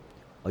it?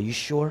 Are you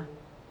sure?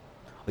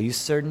 Are you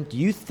certain? Do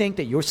you think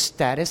that your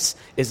status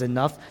is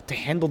enough to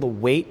handle the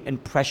weight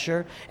and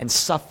pressure and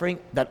suffering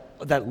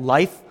that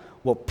life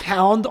will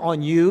pound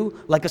on you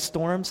like a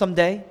storm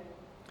someday?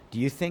 Do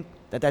you think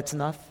that that's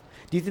enough?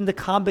 Do you think the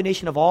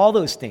combination of all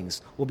those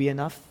things will be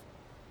enough?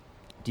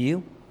 Do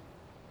you?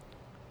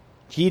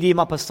 Guy de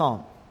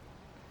Maupassant,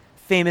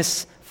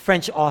 famous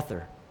French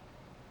author.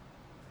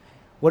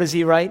 What does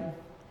he write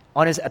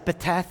on his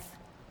epitaph?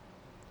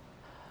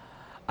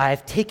 I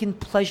have taken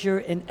pleasure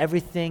in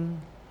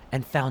everything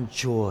and found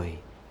joy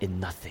in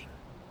nothing.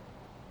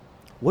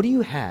 What do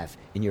you have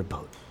in your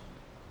boat?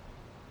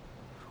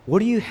 What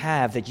do you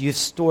have that you've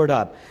stored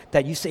up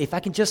that you say, if I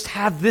can just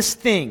have this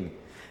thing,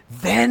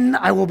 then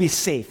I will be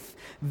safe.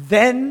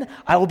 Then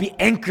I will be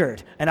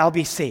anchored and I'll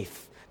be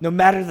safe, no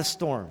matter the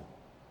storm.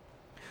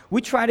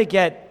 We try to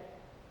get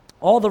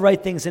all the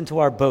right things into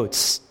our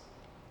boats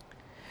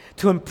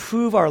to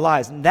improve our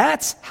lives. And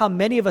that's how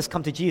many of us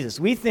come to Jesus.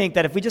 We think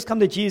that if we just come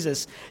to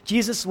Jesus,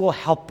 Jesus will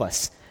help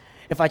us.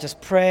 If I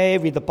just pray,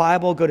 read the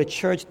Bible, go to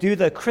church, do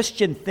the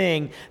Christian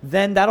thing,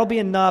 then that'll be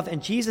enough.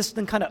 And Jesus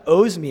then kind of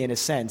owes me in a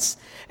sense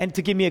and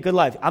to give me a good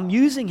life. I'm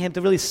using him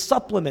to really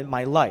supplement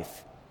my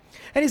life.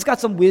 And he's got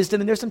some wisdom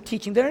and there's some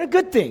teaching there and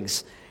good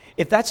things.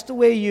 If that's the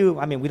way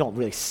we don't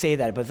really say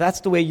that, but if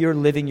that's the way you're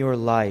living your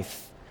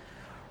life,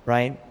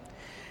 right?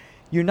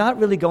 You're not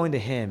really going to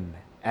him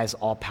as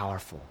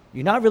all-powerful.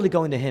 You're not really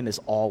going to him as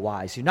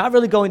all-wise. You're not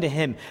really going to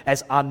him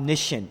as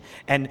omniscient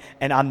and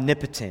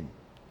omnipotent.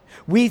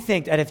 We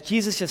think that if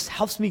Jesus just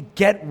helps me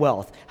get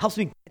wealth, helps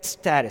me get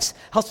status,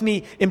 helps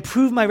me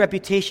improve my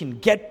reputation,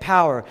 get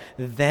power,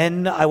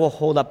 then I will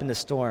hold up in the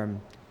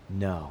storm.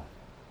 No.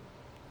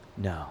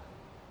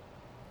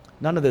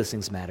 None of those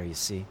things matter, you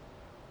see.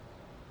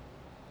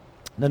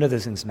 None of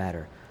those things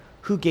matter.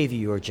 Who gave you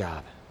your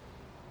job?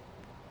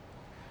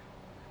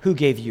 Who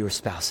gave you your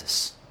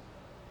spouses?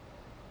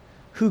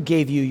 Who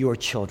gave you your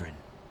children?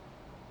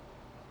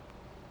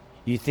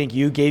 You think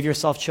you gave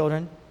yourself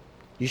children?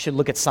 You should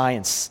look at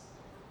science.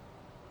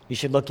 You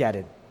should look at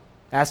it.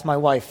 Ask my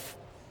wife.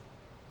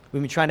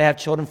 We've been trying to have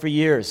children for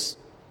years.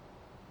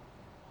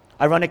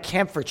 I run a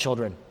camp for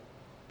children.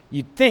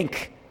 You'd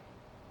think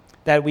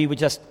that we would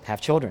just have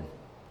children.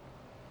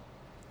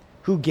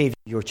 Who gave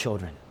you your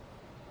children?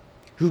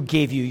 Who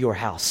gave you your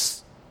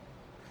house?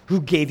 Who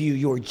gave you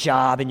your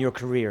job and your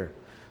career?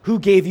 Who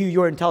gave you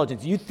your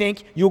intelligence? You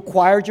think you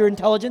acquired your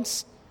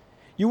intelligence?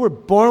 You were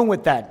born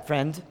with that,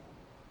 friend.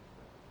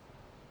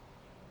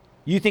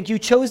 You think you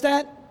chose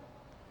that?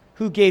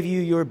 Who gave you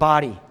your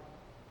body?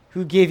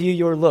 Who gave you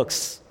your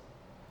looks?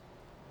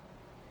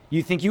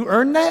 You think you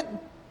earned that?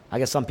 I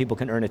guess some people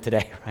can earn it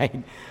today,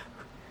 right?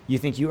 You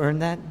think you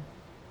earned that?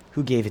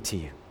 Who gave it to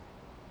you?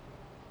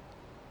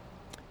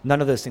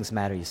 None of those things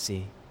matter, you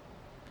see.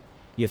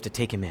 You have to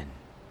take him in.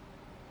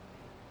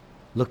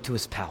 Look to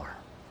his power.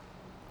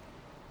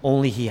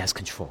 Only he has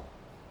control.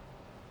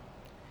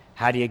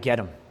 How do you get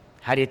him?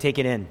 How do you take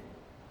it in?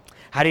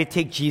 How do you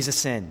take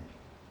Jesus in?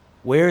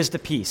 Where is the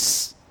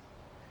peace?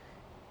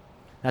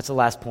 That's the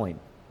last point.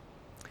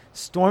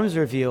 Storms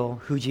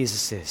reveal who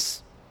Jesus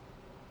is.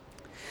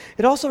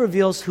 It also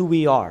reveals who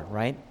we are,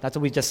 right? That's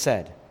what we just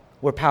said.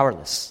 We're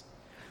powerless.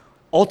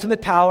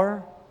 Ultimate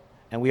power,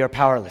 and we are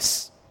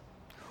powerless.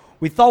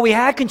 We thought we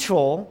had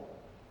control.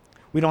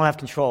 We don't have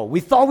control.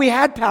 We thought we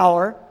had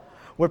power.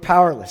 We're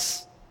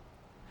powerless.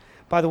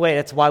 By the way,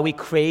 that's why we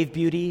crave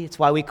beauty. It's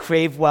why we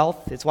crave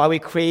wealth. It's why we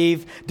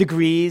crave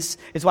degrees.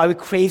 It's why we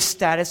crave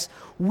status.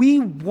 We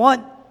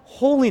want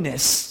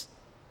holiness.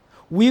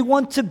 We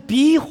want to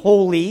be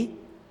holy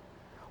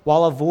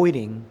while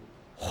avoiding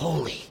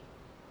holy.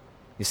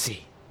 You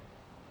see.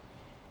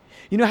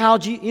 You know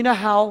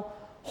how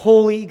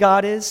holy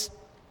God is?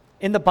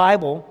 In the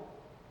Bible,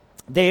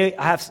 they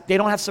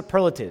don't have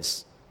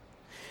superlatives.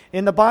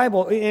 In the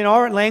Bible, in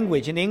our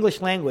language, in the English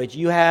language,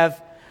 you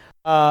have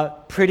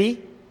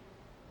pretty,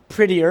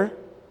 prettier,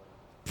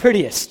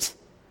 prettiest,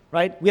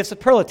 right? We have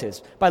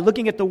superlatives. By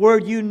looking at the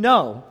word, you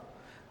know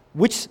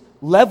which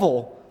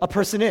level a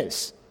person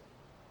is.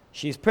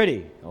 She's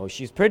pretty. Oh,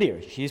 she's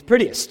prettier. She's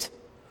prettiest,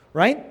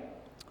 right?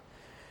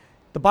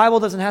 The Bible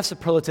doesn't have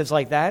superlatives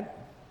like that.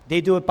 They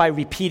do it by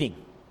repeating,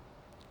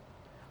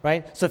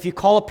 right? So if you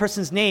call a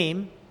person's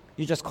name,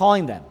 you're just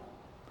calling them.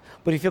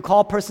 But if you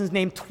call a person's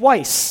name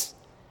twice,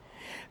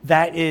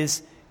 that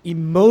is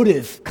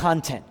emotive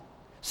content,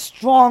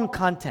 strong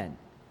content.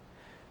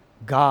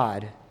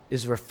 God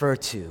is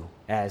referred to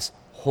as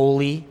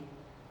holy,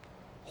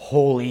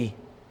 holy,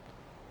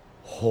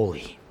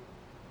 holy.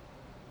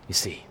 You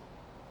see,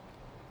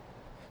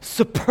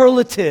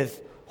 superlative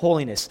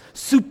holiness,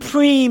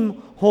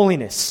 supreme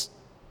holiness.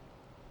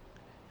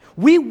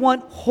 We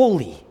want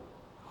holy.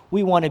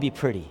 We want to be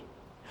pretty.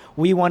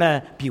 We want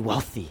to be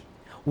wealthy.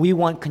 We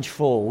want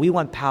control. We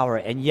want power.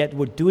 And yet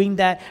we're doing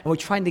that and we're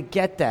trying to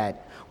get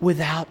that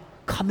without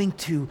coming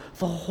to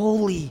the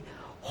holy,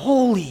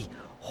 holy,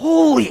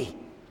 holy.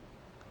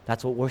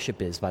 That's what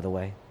worship is, by the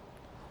way.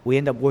 We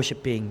end up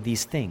worshiping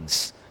these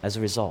things as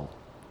a result.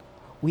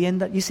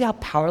 You see how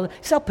powerless,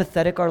 you see how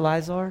pathetic our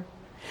lives are?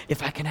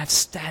 If I can have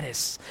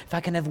status, if I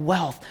can have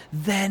wealth,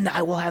 then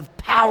I will have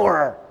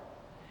power.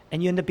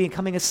 And you end up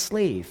becoming a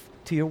slave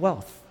to your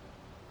wealth.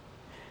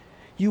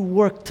 You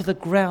work to the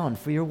ground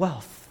for your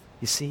wealth,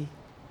 you see?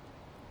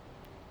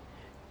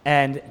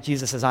 And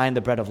Jesus says, I am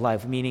the bread of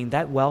life, meaning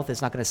that wealth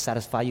is not going to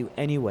satisfy you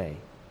anyway.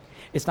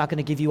 It's not going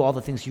to give you all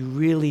the things you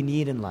really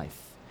need in life.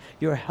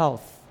 Your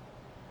health,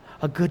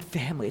 a good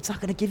family, it's not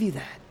going to give you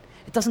that.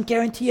 It doesn't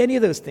guarantee any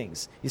of those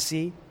things, you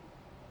see?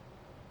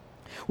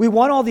 We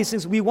want all these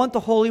things. We want the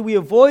holy. We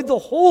avoid the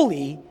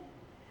holy.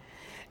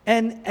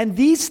 And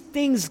these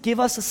things give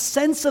us a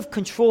sense of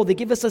control. They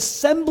give us a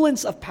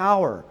semblance of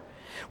power.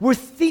 We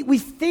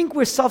think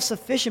we're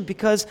self-sufficient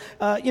because,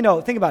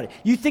 think about it.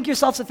 You think you're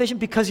self-sufficient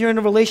because you're in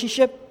a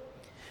relationship?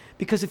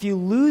 Because if you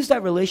lose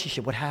that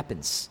relationship, what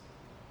happens?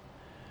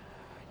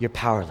 You're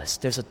powerless.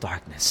 There's a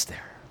darkness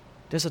there.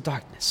 There's a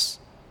darkness.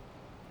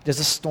 There's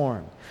a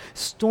storm.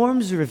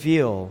 Storms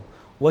reveal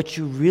what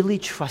you really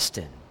trust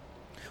in,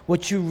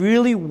 what you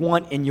really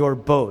want in your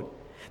boat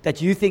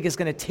that you think is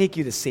going to take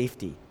you to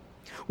safety,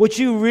 what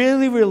you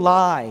really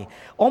rely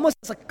almost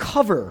as a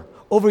cover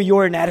over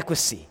your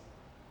inadequacy,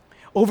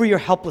 over your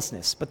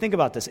helplessness. But think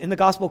about this. In the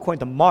Gospel according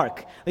to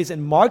Mark, at least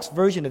in Mark's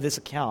version of this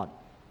account,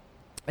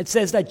 it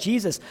says that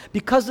Jesus,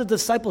 because the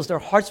disciples, their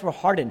hearts were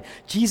hardened,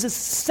 Jesus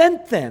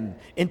sent them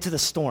into the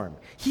storm.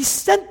 He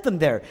sent them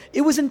there.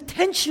 It was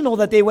intentional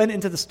that they went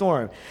into the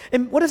storm.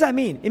 And what does that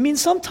mean? It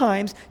means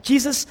sometimes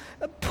Jesus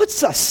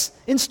puts us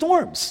in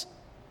storms.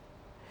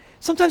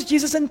 Sometimes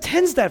Jesus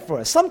intends that for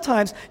us.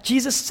 Sometimes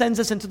Jesus sends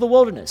us into the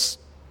wilderness.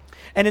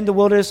 And in the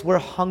wilderness, we're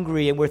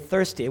hungry and we're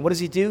thirsty. And what does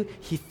he do?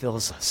 He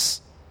fills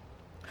us.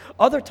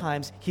 Other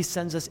times, he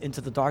sends us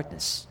into the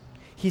darkness.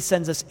 He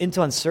sends us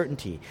into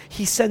uncertainty.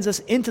 He sends us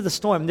into the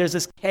storm. There's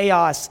this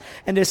chaos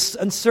and this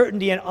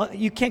uncertainty, and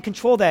you can't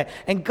control that.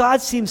 And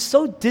God seems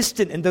so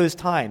distant in those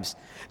times.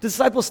 The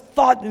disciples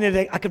thought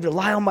that I could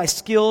rely on my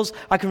skills,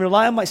 I could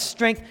rely on my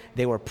strength.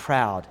 They were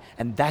proud,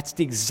 and that's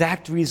the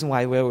exact reason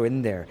why we were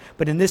in there.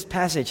 But in this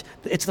passage,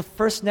 it's the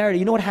first narrative.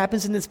 You know what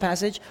happens in this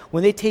passage?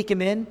 When they take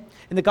him in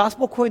the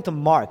Gospel according to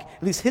Mark,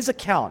 at least his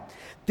account,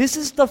 this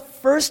is the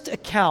first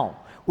account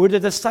where the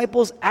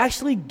disciples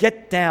actually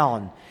get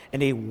down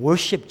and they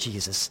worship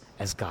Jesus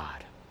as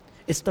God.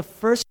 It's the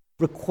first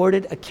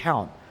recorded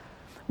account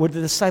where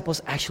the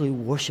disciples actually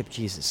worship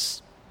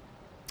Jesus.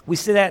 We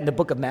see that in the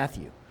book of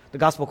Matthew, the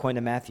Gospel according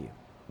to Matthew.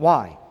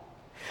 Why?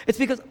 It's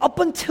because up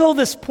until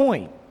this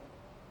point,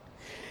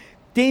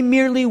 they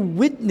merely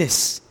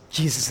witnessed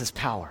Jesus'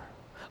 power.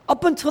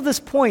 Up until this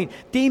point,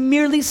 they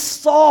merely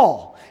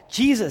saw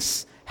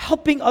Jesus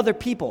helping other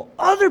people.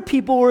 Other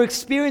people were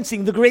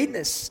experiencing the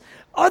greatness.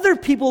 Other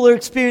people were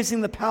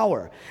experiencing the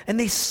power. And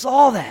they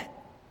saw that,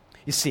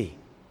 you see.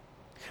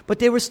 But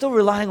they were still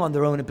relying on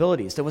their own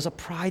abilities. There was a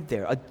pride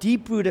there, a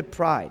deep-rooted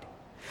pride.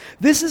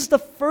 This is the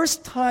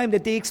first time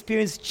that they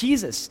experienced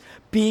Jesus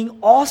being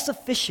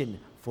all-sufficient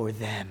for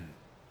them.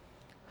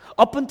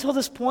 Up until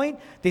this point,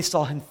 they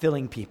saw him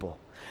filling people.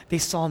 They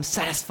saw him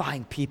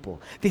satisfying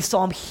people. They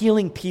saw him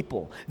healing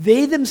people.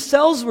 They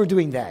themselves were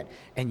doing that.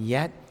 And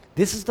yet,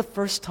 this is the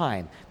first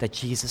time that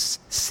Jesus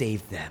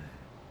saved them.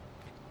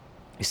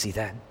 You see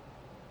that?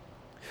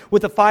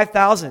 With the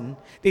 5,000,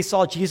 they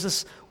saw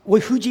Jesus,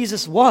 who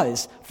Jesus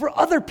was for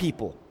other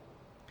people.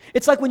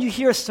 It's like when you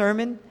hear a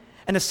sermon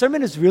and the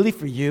sermon is really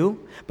for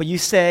you, but you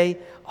say,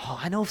 oh,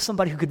 I know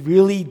somebody who could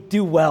really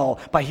do well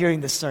by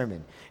hearing this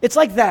sermon. It's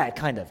like that,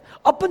 kind of.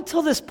 Up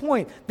until this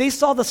point, they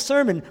saw the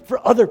sermon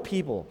for other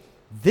people.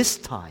 This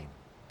time,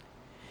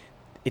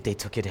 they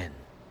took it in.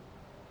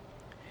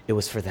 It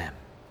was for them.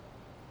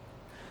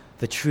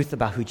 The truth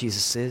about who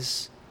Jesus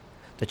is,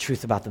 the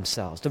truth about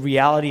themselves, the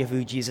reality of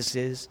who Jesus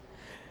is,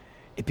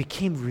 it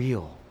became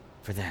real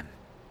for them.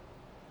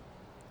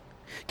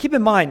 Keep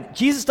in mind,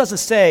 Jesus doesn't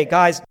say,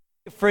 guys,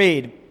 don't be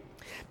afraid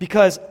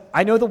because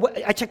I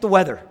checked the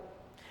weather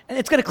and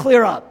it's going to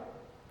clear up.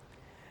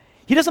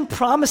 He doesn't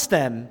promise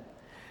them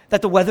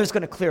that the weather is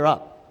going to clear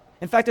up.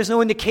 In fact, there's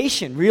no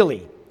indication,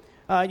 really.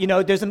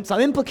 There's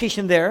some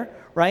implication there,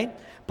 right?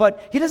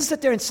 But he doesn't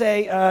sit there and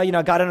say, got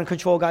it under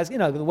control, guys.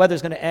 The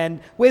weather's going to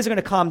end. Waves are going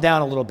to calm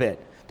down a little bit.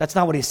 That's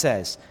not what he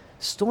says.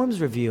 Storms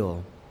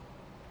reveal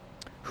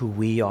who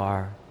we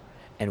are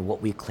and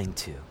what we cling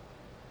to.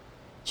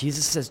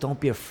 Jesus says, don't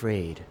be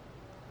afraid.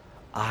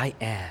 I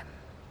am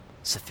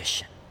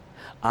sufficient.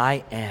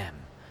 I am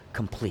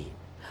complete.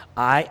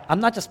 I'm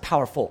not just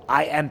powerful.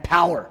 I am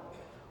power.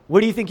 Where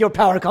do you think your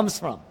power comes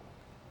from?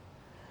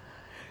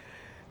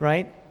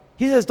 Right?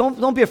 He says,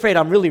 don't be afraid.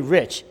 I'm really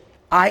rich.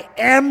 I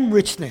am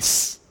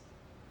richness.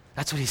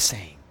 That's what he's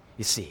saying,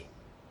 you see.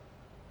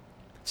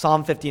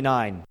 Psalm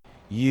 59,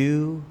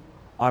 you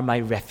are my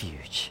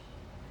refuge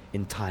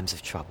in times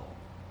of trouble.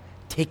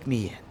 Take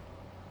me in.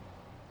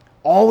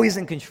 Always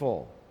in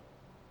control.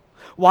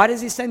 Why does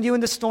he send you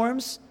into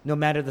storms? No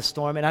matter the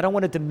storm. And I don't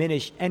want to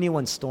diminish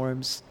anyone's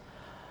storms.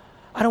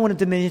 I don't want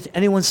to diminish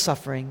anyone's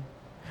suffering.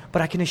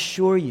 But I can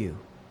assure you,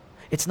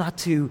 it's not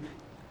to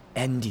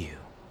end you,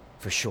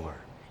 for sure.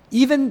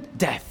 Even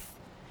death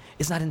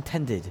is not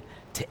intended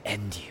to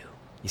end you,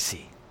 you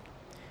see.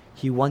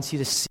 He wants you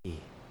to see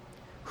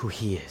who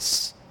he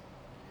is.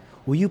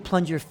 Will you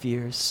plunge your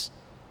fears?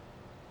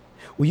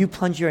 Will you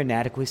plunge your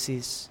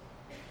inadequacies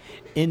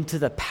into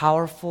the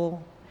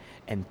powerful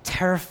and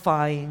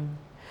terrifying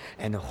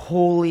and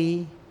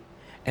holy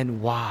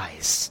and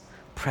wise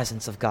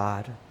presence of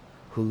God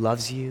who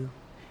loves you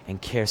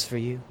and cares for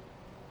you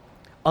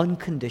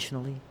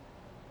unconditionally?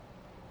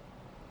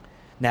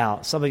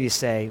 Now, some of you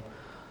say,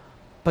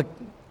 but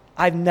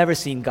I've never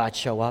seen God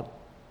show up.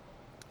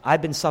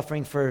 I've been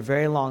suffering for a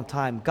very long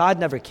time. God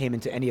never came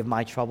into any of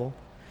my trouble.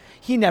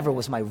 He never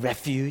was my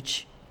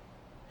refuge.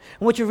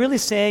 And what you're really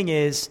saying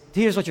is,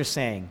 here's what you're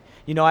saying.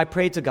 I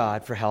prayed to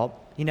God for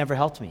help. He never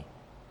helped me.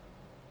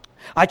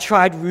 I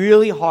tried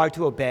really hard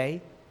to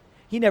obey.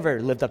 He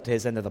never lived up to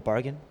his end of the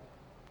bargain.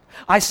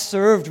 I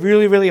served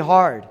really, really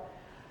hard.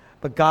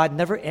 But God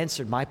never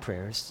answered my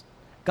prayers.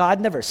 God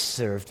never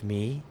served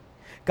me.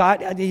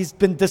 He's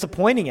been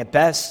disappointing at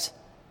best.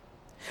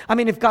 I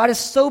mean, if God is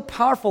so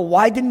powerful,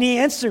 why didn't he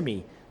answer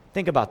me?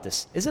 Think about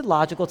this. Is it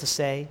logical to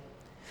say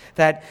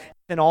that if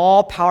an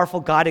all-powerful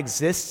God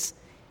exists,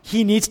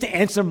 he needs to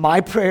answer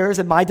my prayers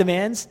and my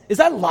demands? Is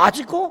that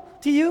logical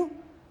to you?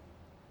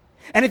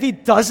 And if he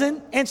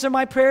doesn't answer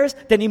my prayers,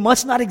 then he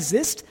must not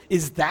exist?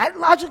 Is that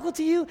logical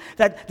to you?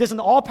 That there's an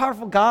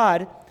all-powerful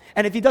God,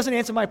 and if he doesn't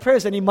answer my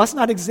prayers, then he must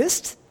not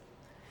exist?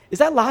 Is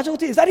that logical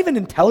to you? Is that even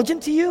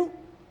intelligent to you?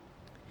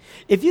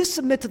 If you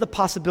submit to the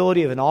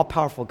possibility of an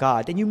all-powerful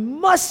God, then you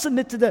must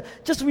submit to the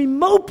just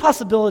remote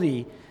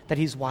possibility that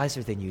he's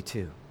wiser than you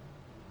too.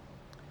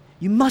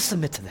 You must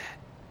submit to that.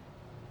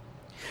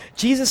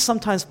 Jesus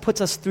sometimes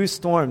puts us through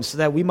storms so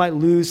that we might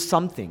lose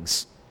some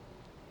things.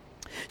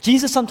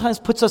 Jesus sometimes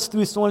puts us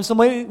through storms so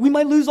we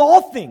might lose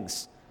all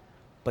things,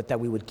 but that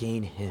we would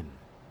gain him,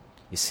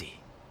 you see.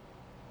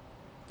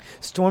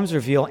 Storms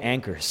reveal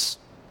anchors,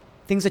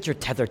 things that you're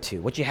tethered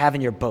to, what you have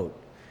in your boat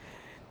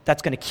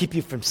that's going to keep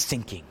you from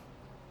sinking.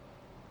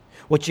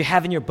 What you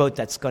have in your boat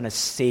that's going to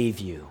save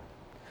you,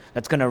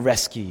 that's going to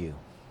rescue you.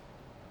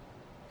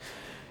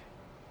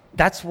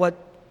 That's what,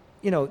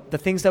 the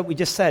things that we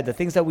just said, the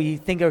things that we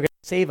think are going to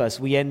save us,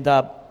 we end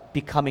up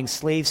becoming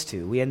slaves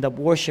to. We end up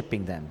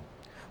worshiping them.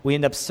 We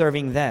end up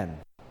serving them.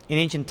 In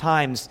ancient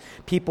times,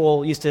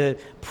 people used to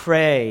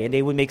pray and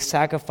they would make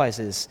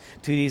sacrifices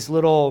to these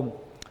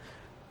little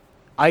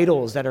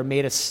idols that are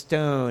made of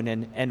stone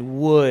and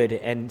wood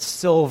and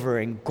silver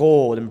and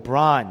gold and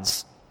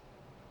bronze.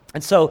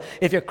 And so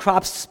if your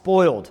crop's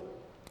spoiled,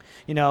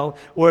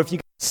 or if you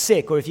get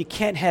sick, or if you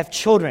can't have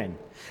children,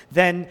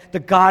 then the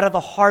God of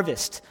the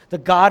harvest, the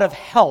God of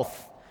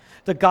health,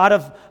 the God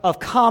of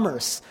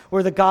commerce,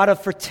 or the God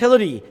of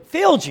fertility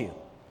failed you,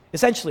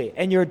 essentially,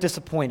 and you're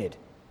disappointed.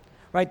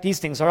 Right? These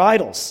things are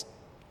idols.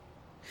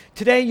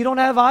 Today, you don't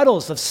have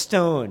idols of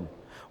stone,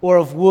 or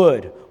of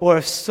wood, or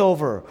of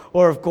silver,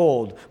 or of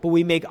gold, but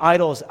we make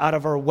idols out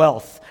of our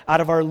wealth, out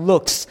of our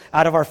looks,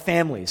 out of our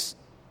families.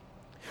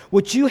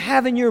 What you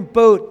have in your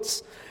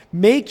boats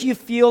make you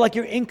feel like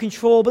you're in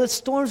control, but the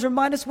storms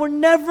remind us we're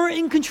never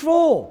in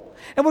control,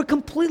 and we're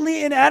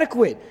completely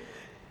inadequate.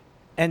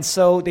 And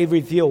so they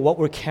reveal what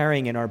we're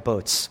carrying in our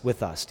boats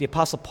with us. The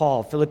Apostle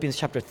Paul, Philippians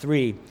chapter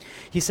 3,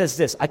 he says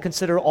this, I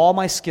consider all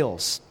my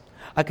skills,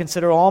 I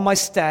consider all my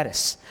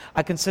status,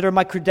 I consider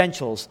my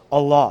credentials a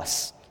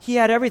loss He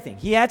had everything.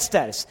 He had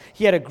status.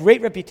 He had a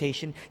great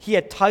reputation. He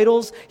had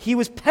titles. He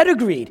was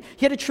pedigreed.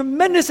 He had a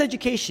tremendous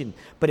education.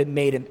 But it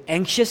made him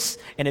anxious,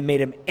 and it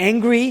made him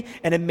angry,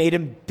 and it made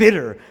him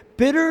bitter.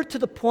 Bitter to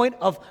the point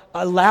of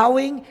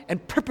allowing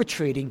and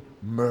perpetrating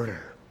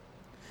murder.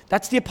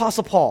 That's the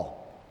Apostle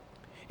Paul.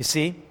 You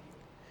see?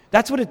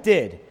 That's what it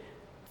did.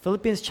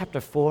 Philippians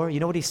chapter 4, you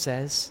know what he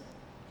says?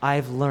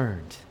 I've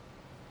learned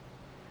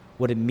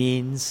what it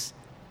means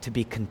to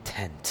be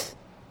content.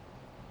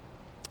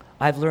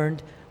 I've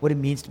learned what it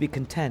means to be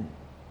content.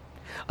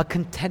 A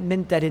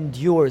contentment that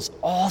endures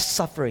all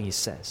suffering, he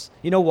says.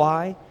 You know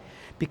why?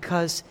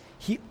 Because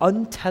he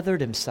untethered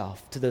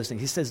himself to those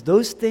things. He says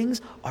those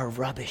things are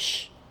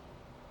rubbish.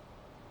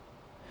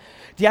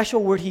 The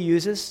actual word he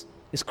uses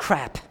is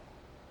crap.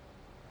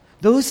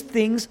 Those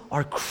things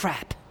are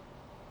crap.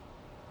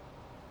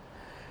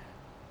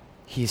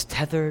 He's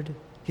tethered.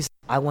 He says,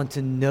 I want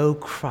to know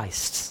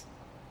Christ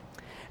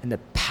and the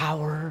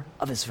power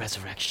of his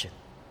resurrection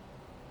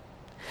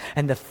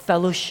and the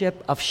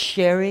fellowship of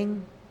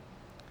sharing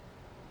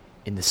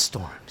in the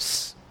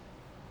storms,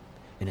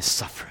 in his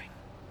suffering.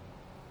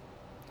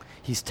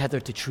 He's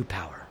tethered to true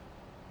power.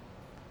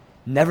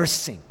 Never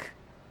sink.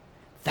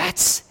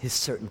 That's his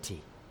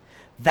certainty.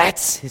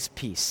 That's his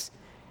peace.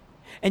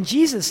 And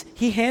Jesus,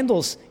 he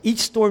handles each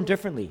storm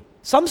differently.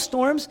 Some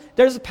storms,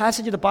 there's a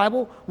passage in the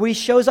Bible where he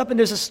shows up and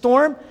there's a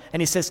storm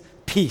and he says,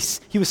 peace.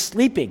 He was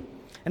sleeping.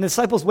 And the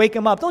disciples wake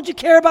him up. Don't you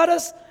care about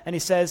us? And he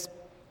says,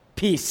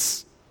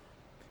 peace.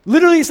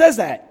 Literally he says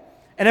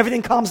that. And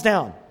everything calms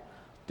down.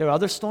 There are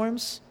other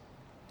storms.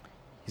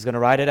 He's going to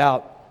ride it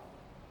out.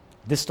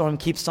 This storm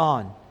keeps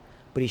on.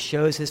 But he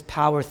shows his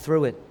power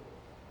through it.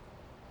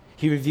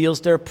 He reveals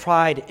their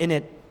pride in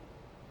it.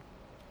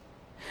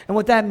 And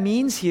what that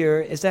means here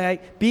is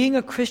that being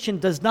a Christian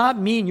does not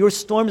mean your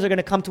storms are going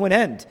to come to an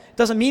end. It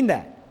doesn't mean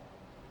that.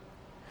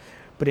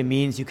 But it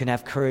means you can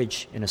have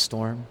courage in a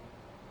storm.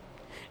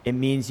 It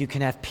means you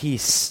can have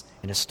peace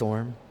in a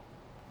storm.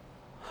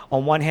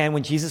 On one hand,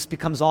 when Jesus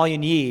becomes all you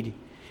need,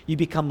 you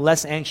become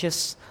less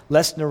anxious,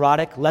 less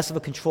neurotic, less of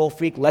a control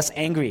freak, less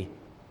angry.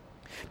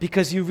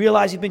 Because you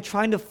realize you've been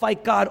trying to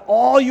fight God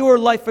all your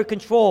life for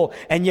control,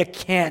 and you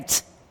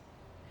can't.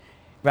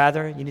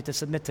 Rather, you need to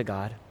submit to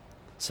God,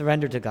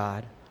 surrender to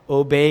God,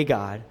 obey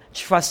God,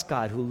 trust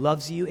God who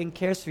loves you and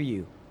cares for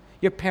you.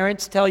 Your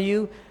parents tell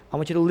you, I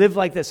want you to live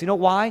like this. You know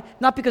why?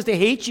 Not because they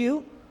hate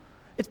you.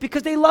 It's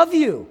because they love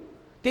you.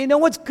 They know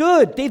what's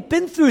good. They've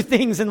been through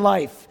things in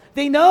life.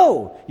 They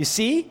know. You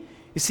see?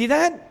 You see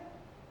that?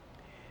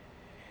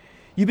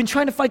 You've been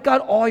trying to fight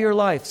God all your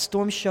life.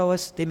 Storms show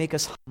us, they make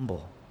us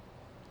humble.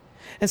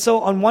 And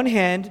so on one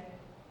hand,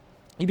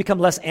 you become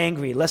less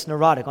angry, less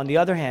neurotic. On the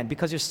other hand,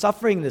 because you're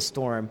suffering this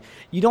storm,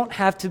 you don't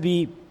have to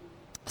be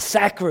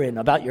saccharine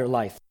about your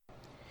life.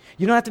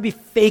 You don't have to be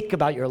fake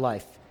about your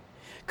life.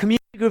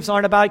 Community groups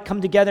aren't about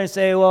come together and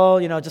say, well,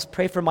 just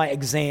pray for my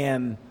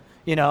exam,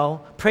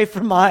 pray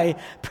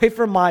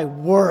for my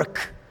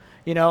work.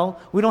 We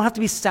don't have to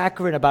be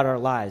saccharine about our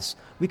lives.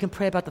 We can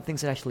pray about the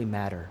things that actually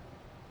matter.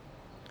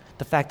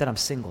 The fact that I'm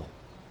single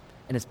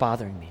and it's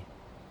bothering me.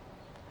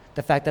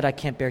 The fact that I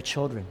can't bear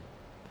children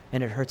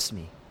and it hurts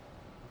me.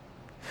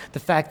 The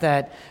fact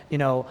that,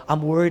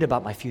 I'm worried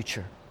about my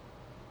future.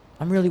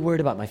 I'm really worried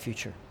about my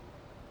future.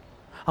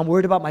 I'm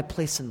worried about my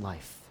place in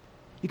life.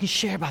 You can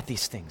share about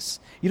these things.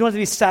 You don't have to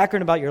be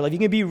saccharine about your life. You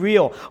can be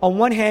real. On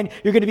one hand,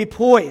 you're going to be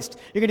poised.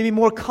 You're going to be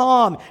more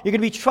calm. You're going to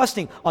be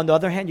trusting. On the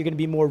other hand, you're going to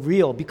be more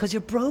real because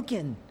you're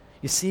broken.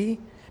 You see?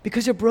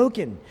 Because you're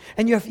broken.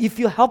 And you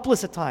feel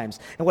helpless at times.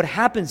 And what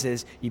happens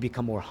is you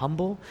become more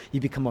humble.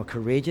 You become more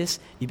courageous.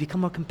 You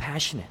become more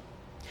compassionate.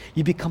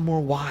 You become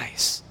more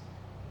wise.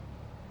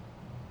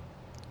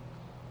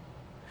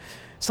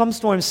 Some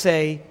storms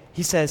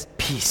he says,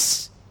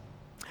 peace.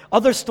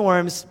 Other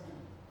storms,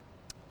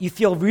 you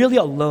feel really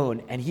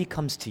alone and he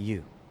comes to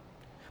you.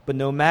 But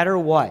no matter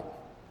what,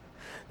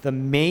 the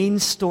main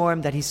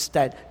storm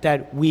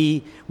that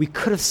we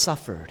could have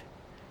suffered,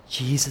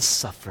 Jesus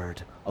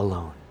suffered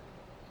alone.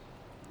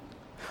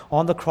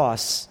 On the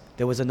cross,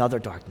 there was another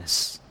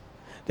darkness.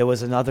 There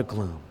was another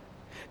gloom.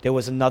 There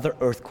was another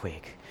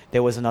earthquake.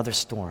 There was another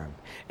storm.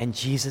 And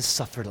Jesus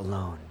suffered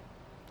alone.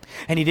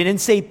 And he didn't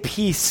say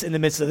peace in the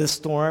midst of this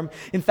storm.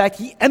 In fact,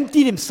 he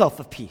emptied himself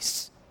of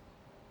peace.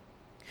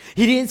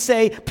 He didn't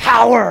say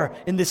power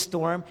in this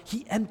storm.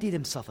 He emptied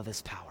himself of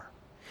his power.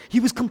 He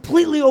was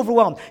completely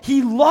overwhelmed.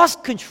 He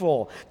lost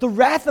control. The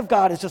wrath of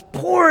God is just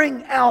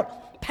pouring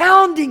out,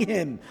 pounding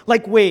him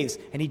like waves.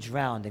 And he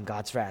drowned in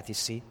God's wrath, you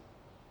see.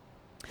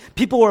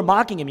 People were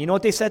mocking him. You know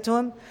what they said to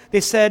him?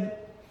 They said,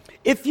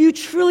 if you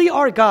truly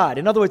are God,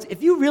 in other words,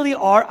 if you really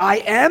are I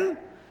am,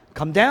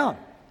 come down,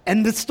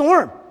 end the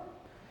storm.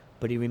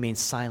 But he remained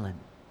silent.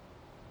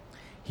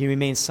 He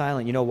remained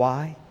silent. You know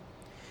why?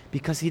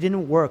 Because he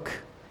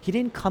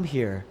didn't come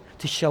here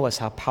to show us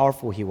how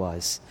powerful he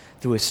was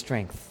through his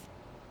strength.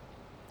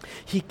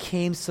 He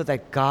came so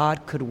that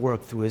God could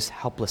work through his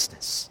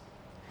helplessness.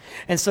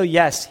 And so,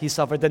 yes, he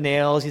suffered the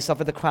nails, he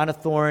suffered the crown of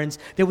thorns.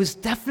 There was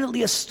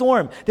definitely a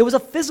storm. There was a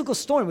physical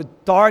storm. It was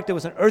dark, there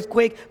was an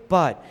earthquake,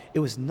 but it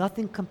was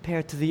nothing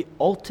compared to the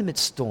ultimate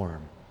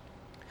storm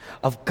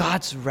of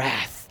God's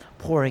wrath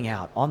pouring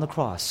out on the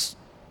cross.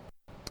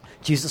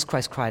 Jesus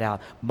Christ cried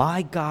out,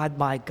 my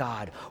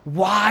God,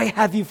 why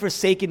have you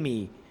forsaken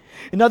me?"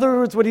 In other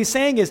words, what he's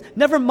saying is,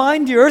 never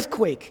mind the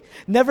earthquake,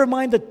 never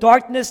mind the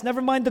darkness,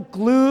 never mind the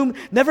gloom,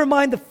 never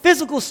mind the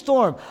physical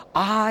storm.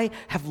 I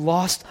have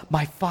lost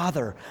my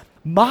Father,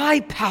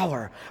 my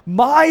power,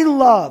 my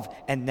love,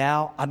 and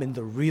now I'm in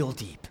the real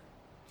deep.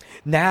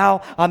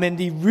 Now I'm in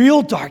the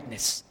real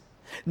darkness.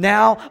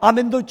 Now I'm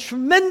in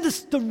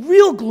the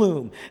real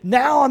gloom.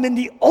 Now I'm in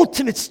the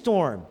ultimate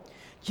storm.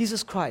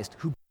 Jesus Christ,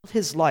 who built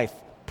his life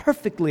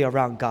perfectly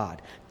around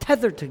God,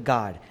 tethered to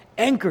God,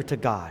 anchored to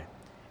God.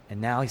 And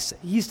now he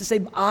used to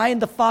say, I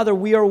and the Father,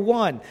 we are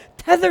one.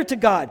 Tethered to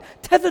God,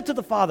 tethered to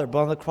the Father. But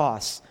on the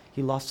cross,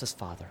 he lost his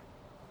Father.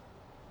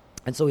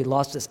 And so he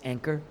lost his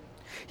anchor.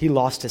 He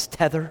lost his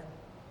tether.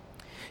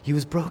 He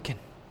was broken.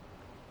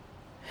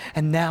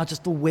 And now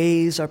just the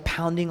waves are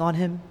pounding on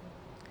him.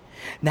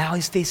 Now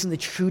he's facing the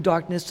true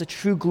darkness, the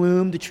true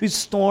gloom, the true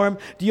storm,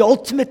 the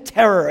ultimate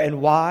terror.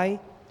 And why?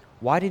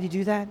 Why did he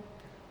do that?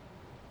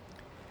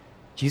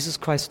 Jesus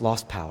Christ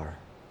lost power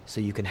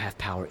so you can have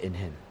power in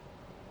him.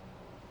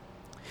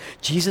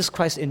 Jesus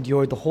Christ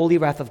endured the holy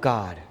wrath of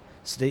God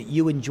so that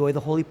you enjoy the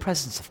holy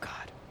presence of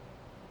God.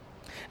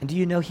 And do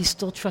you know he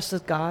still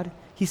trusted God?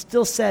 He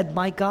still said,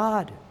 my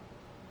God,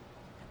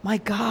 my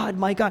God,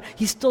 my God.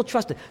 He still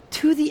trusted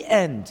to the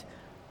end,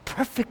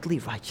 perfectly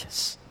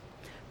righteous,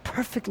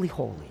 perfectly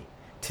holy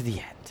to the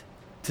end,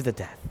 to the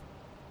death.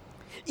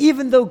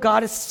 Even though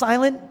God is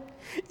silent,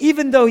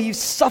 even though he's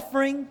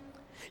suffering,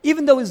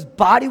 even though his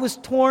body was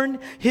torn,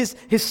 his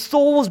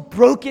soul was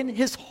broken,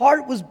 his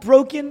heart was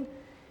broken,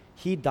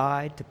 he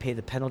died to pay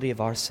the penalty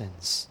of our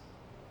sins.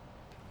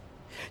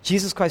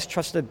 Jesus Christ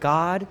trusted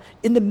God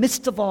in the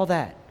midst of all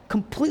that,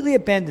 completely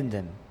abandoned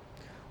him,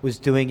 was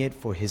doing it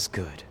for his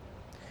good.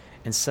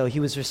 And so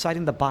he was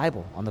reciting the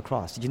Bible on the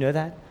cross. Did you know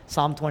that?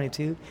 Psalm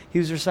 22. He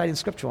was reciting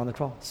scripture on the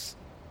cross.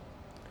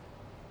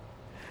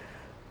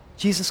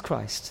 Jesus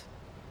Christ,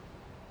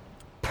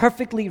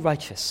 perfectly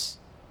righteous,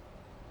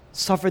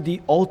 suffered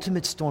the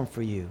ultimate storm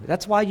for you.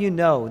 That's why you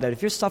know that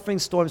if you're suffering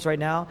storms right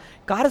now,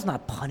 God is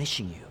not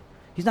punishing you.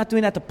 He's not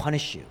doing that to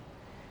punish you.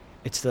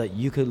 It's so that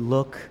you could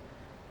look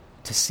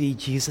to see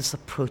Jesus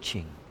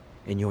approaching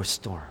in your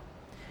storm.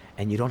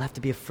 And you don't have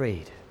to be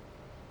afraid.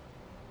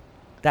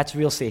 That's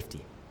real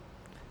safety.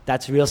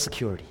 That's real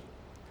security.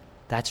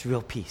 That's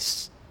real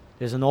peace.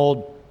 There's an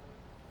old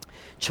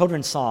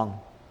children's song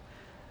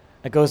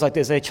that goes like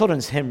this, a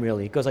children's hymn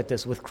really. It goes like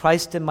this: with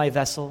Christ in my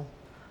vessel,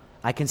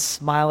 I can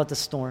smile at the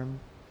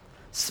storm.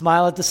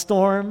 Smile at the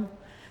storm.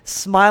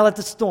 Smile at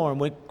the storm.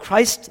 With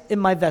Christ in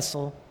my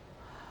vessel,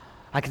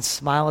 I can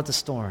smile at the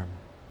storm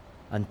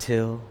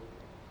until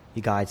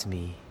he guides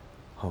me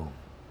home.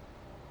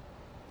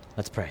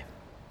 Let's pray.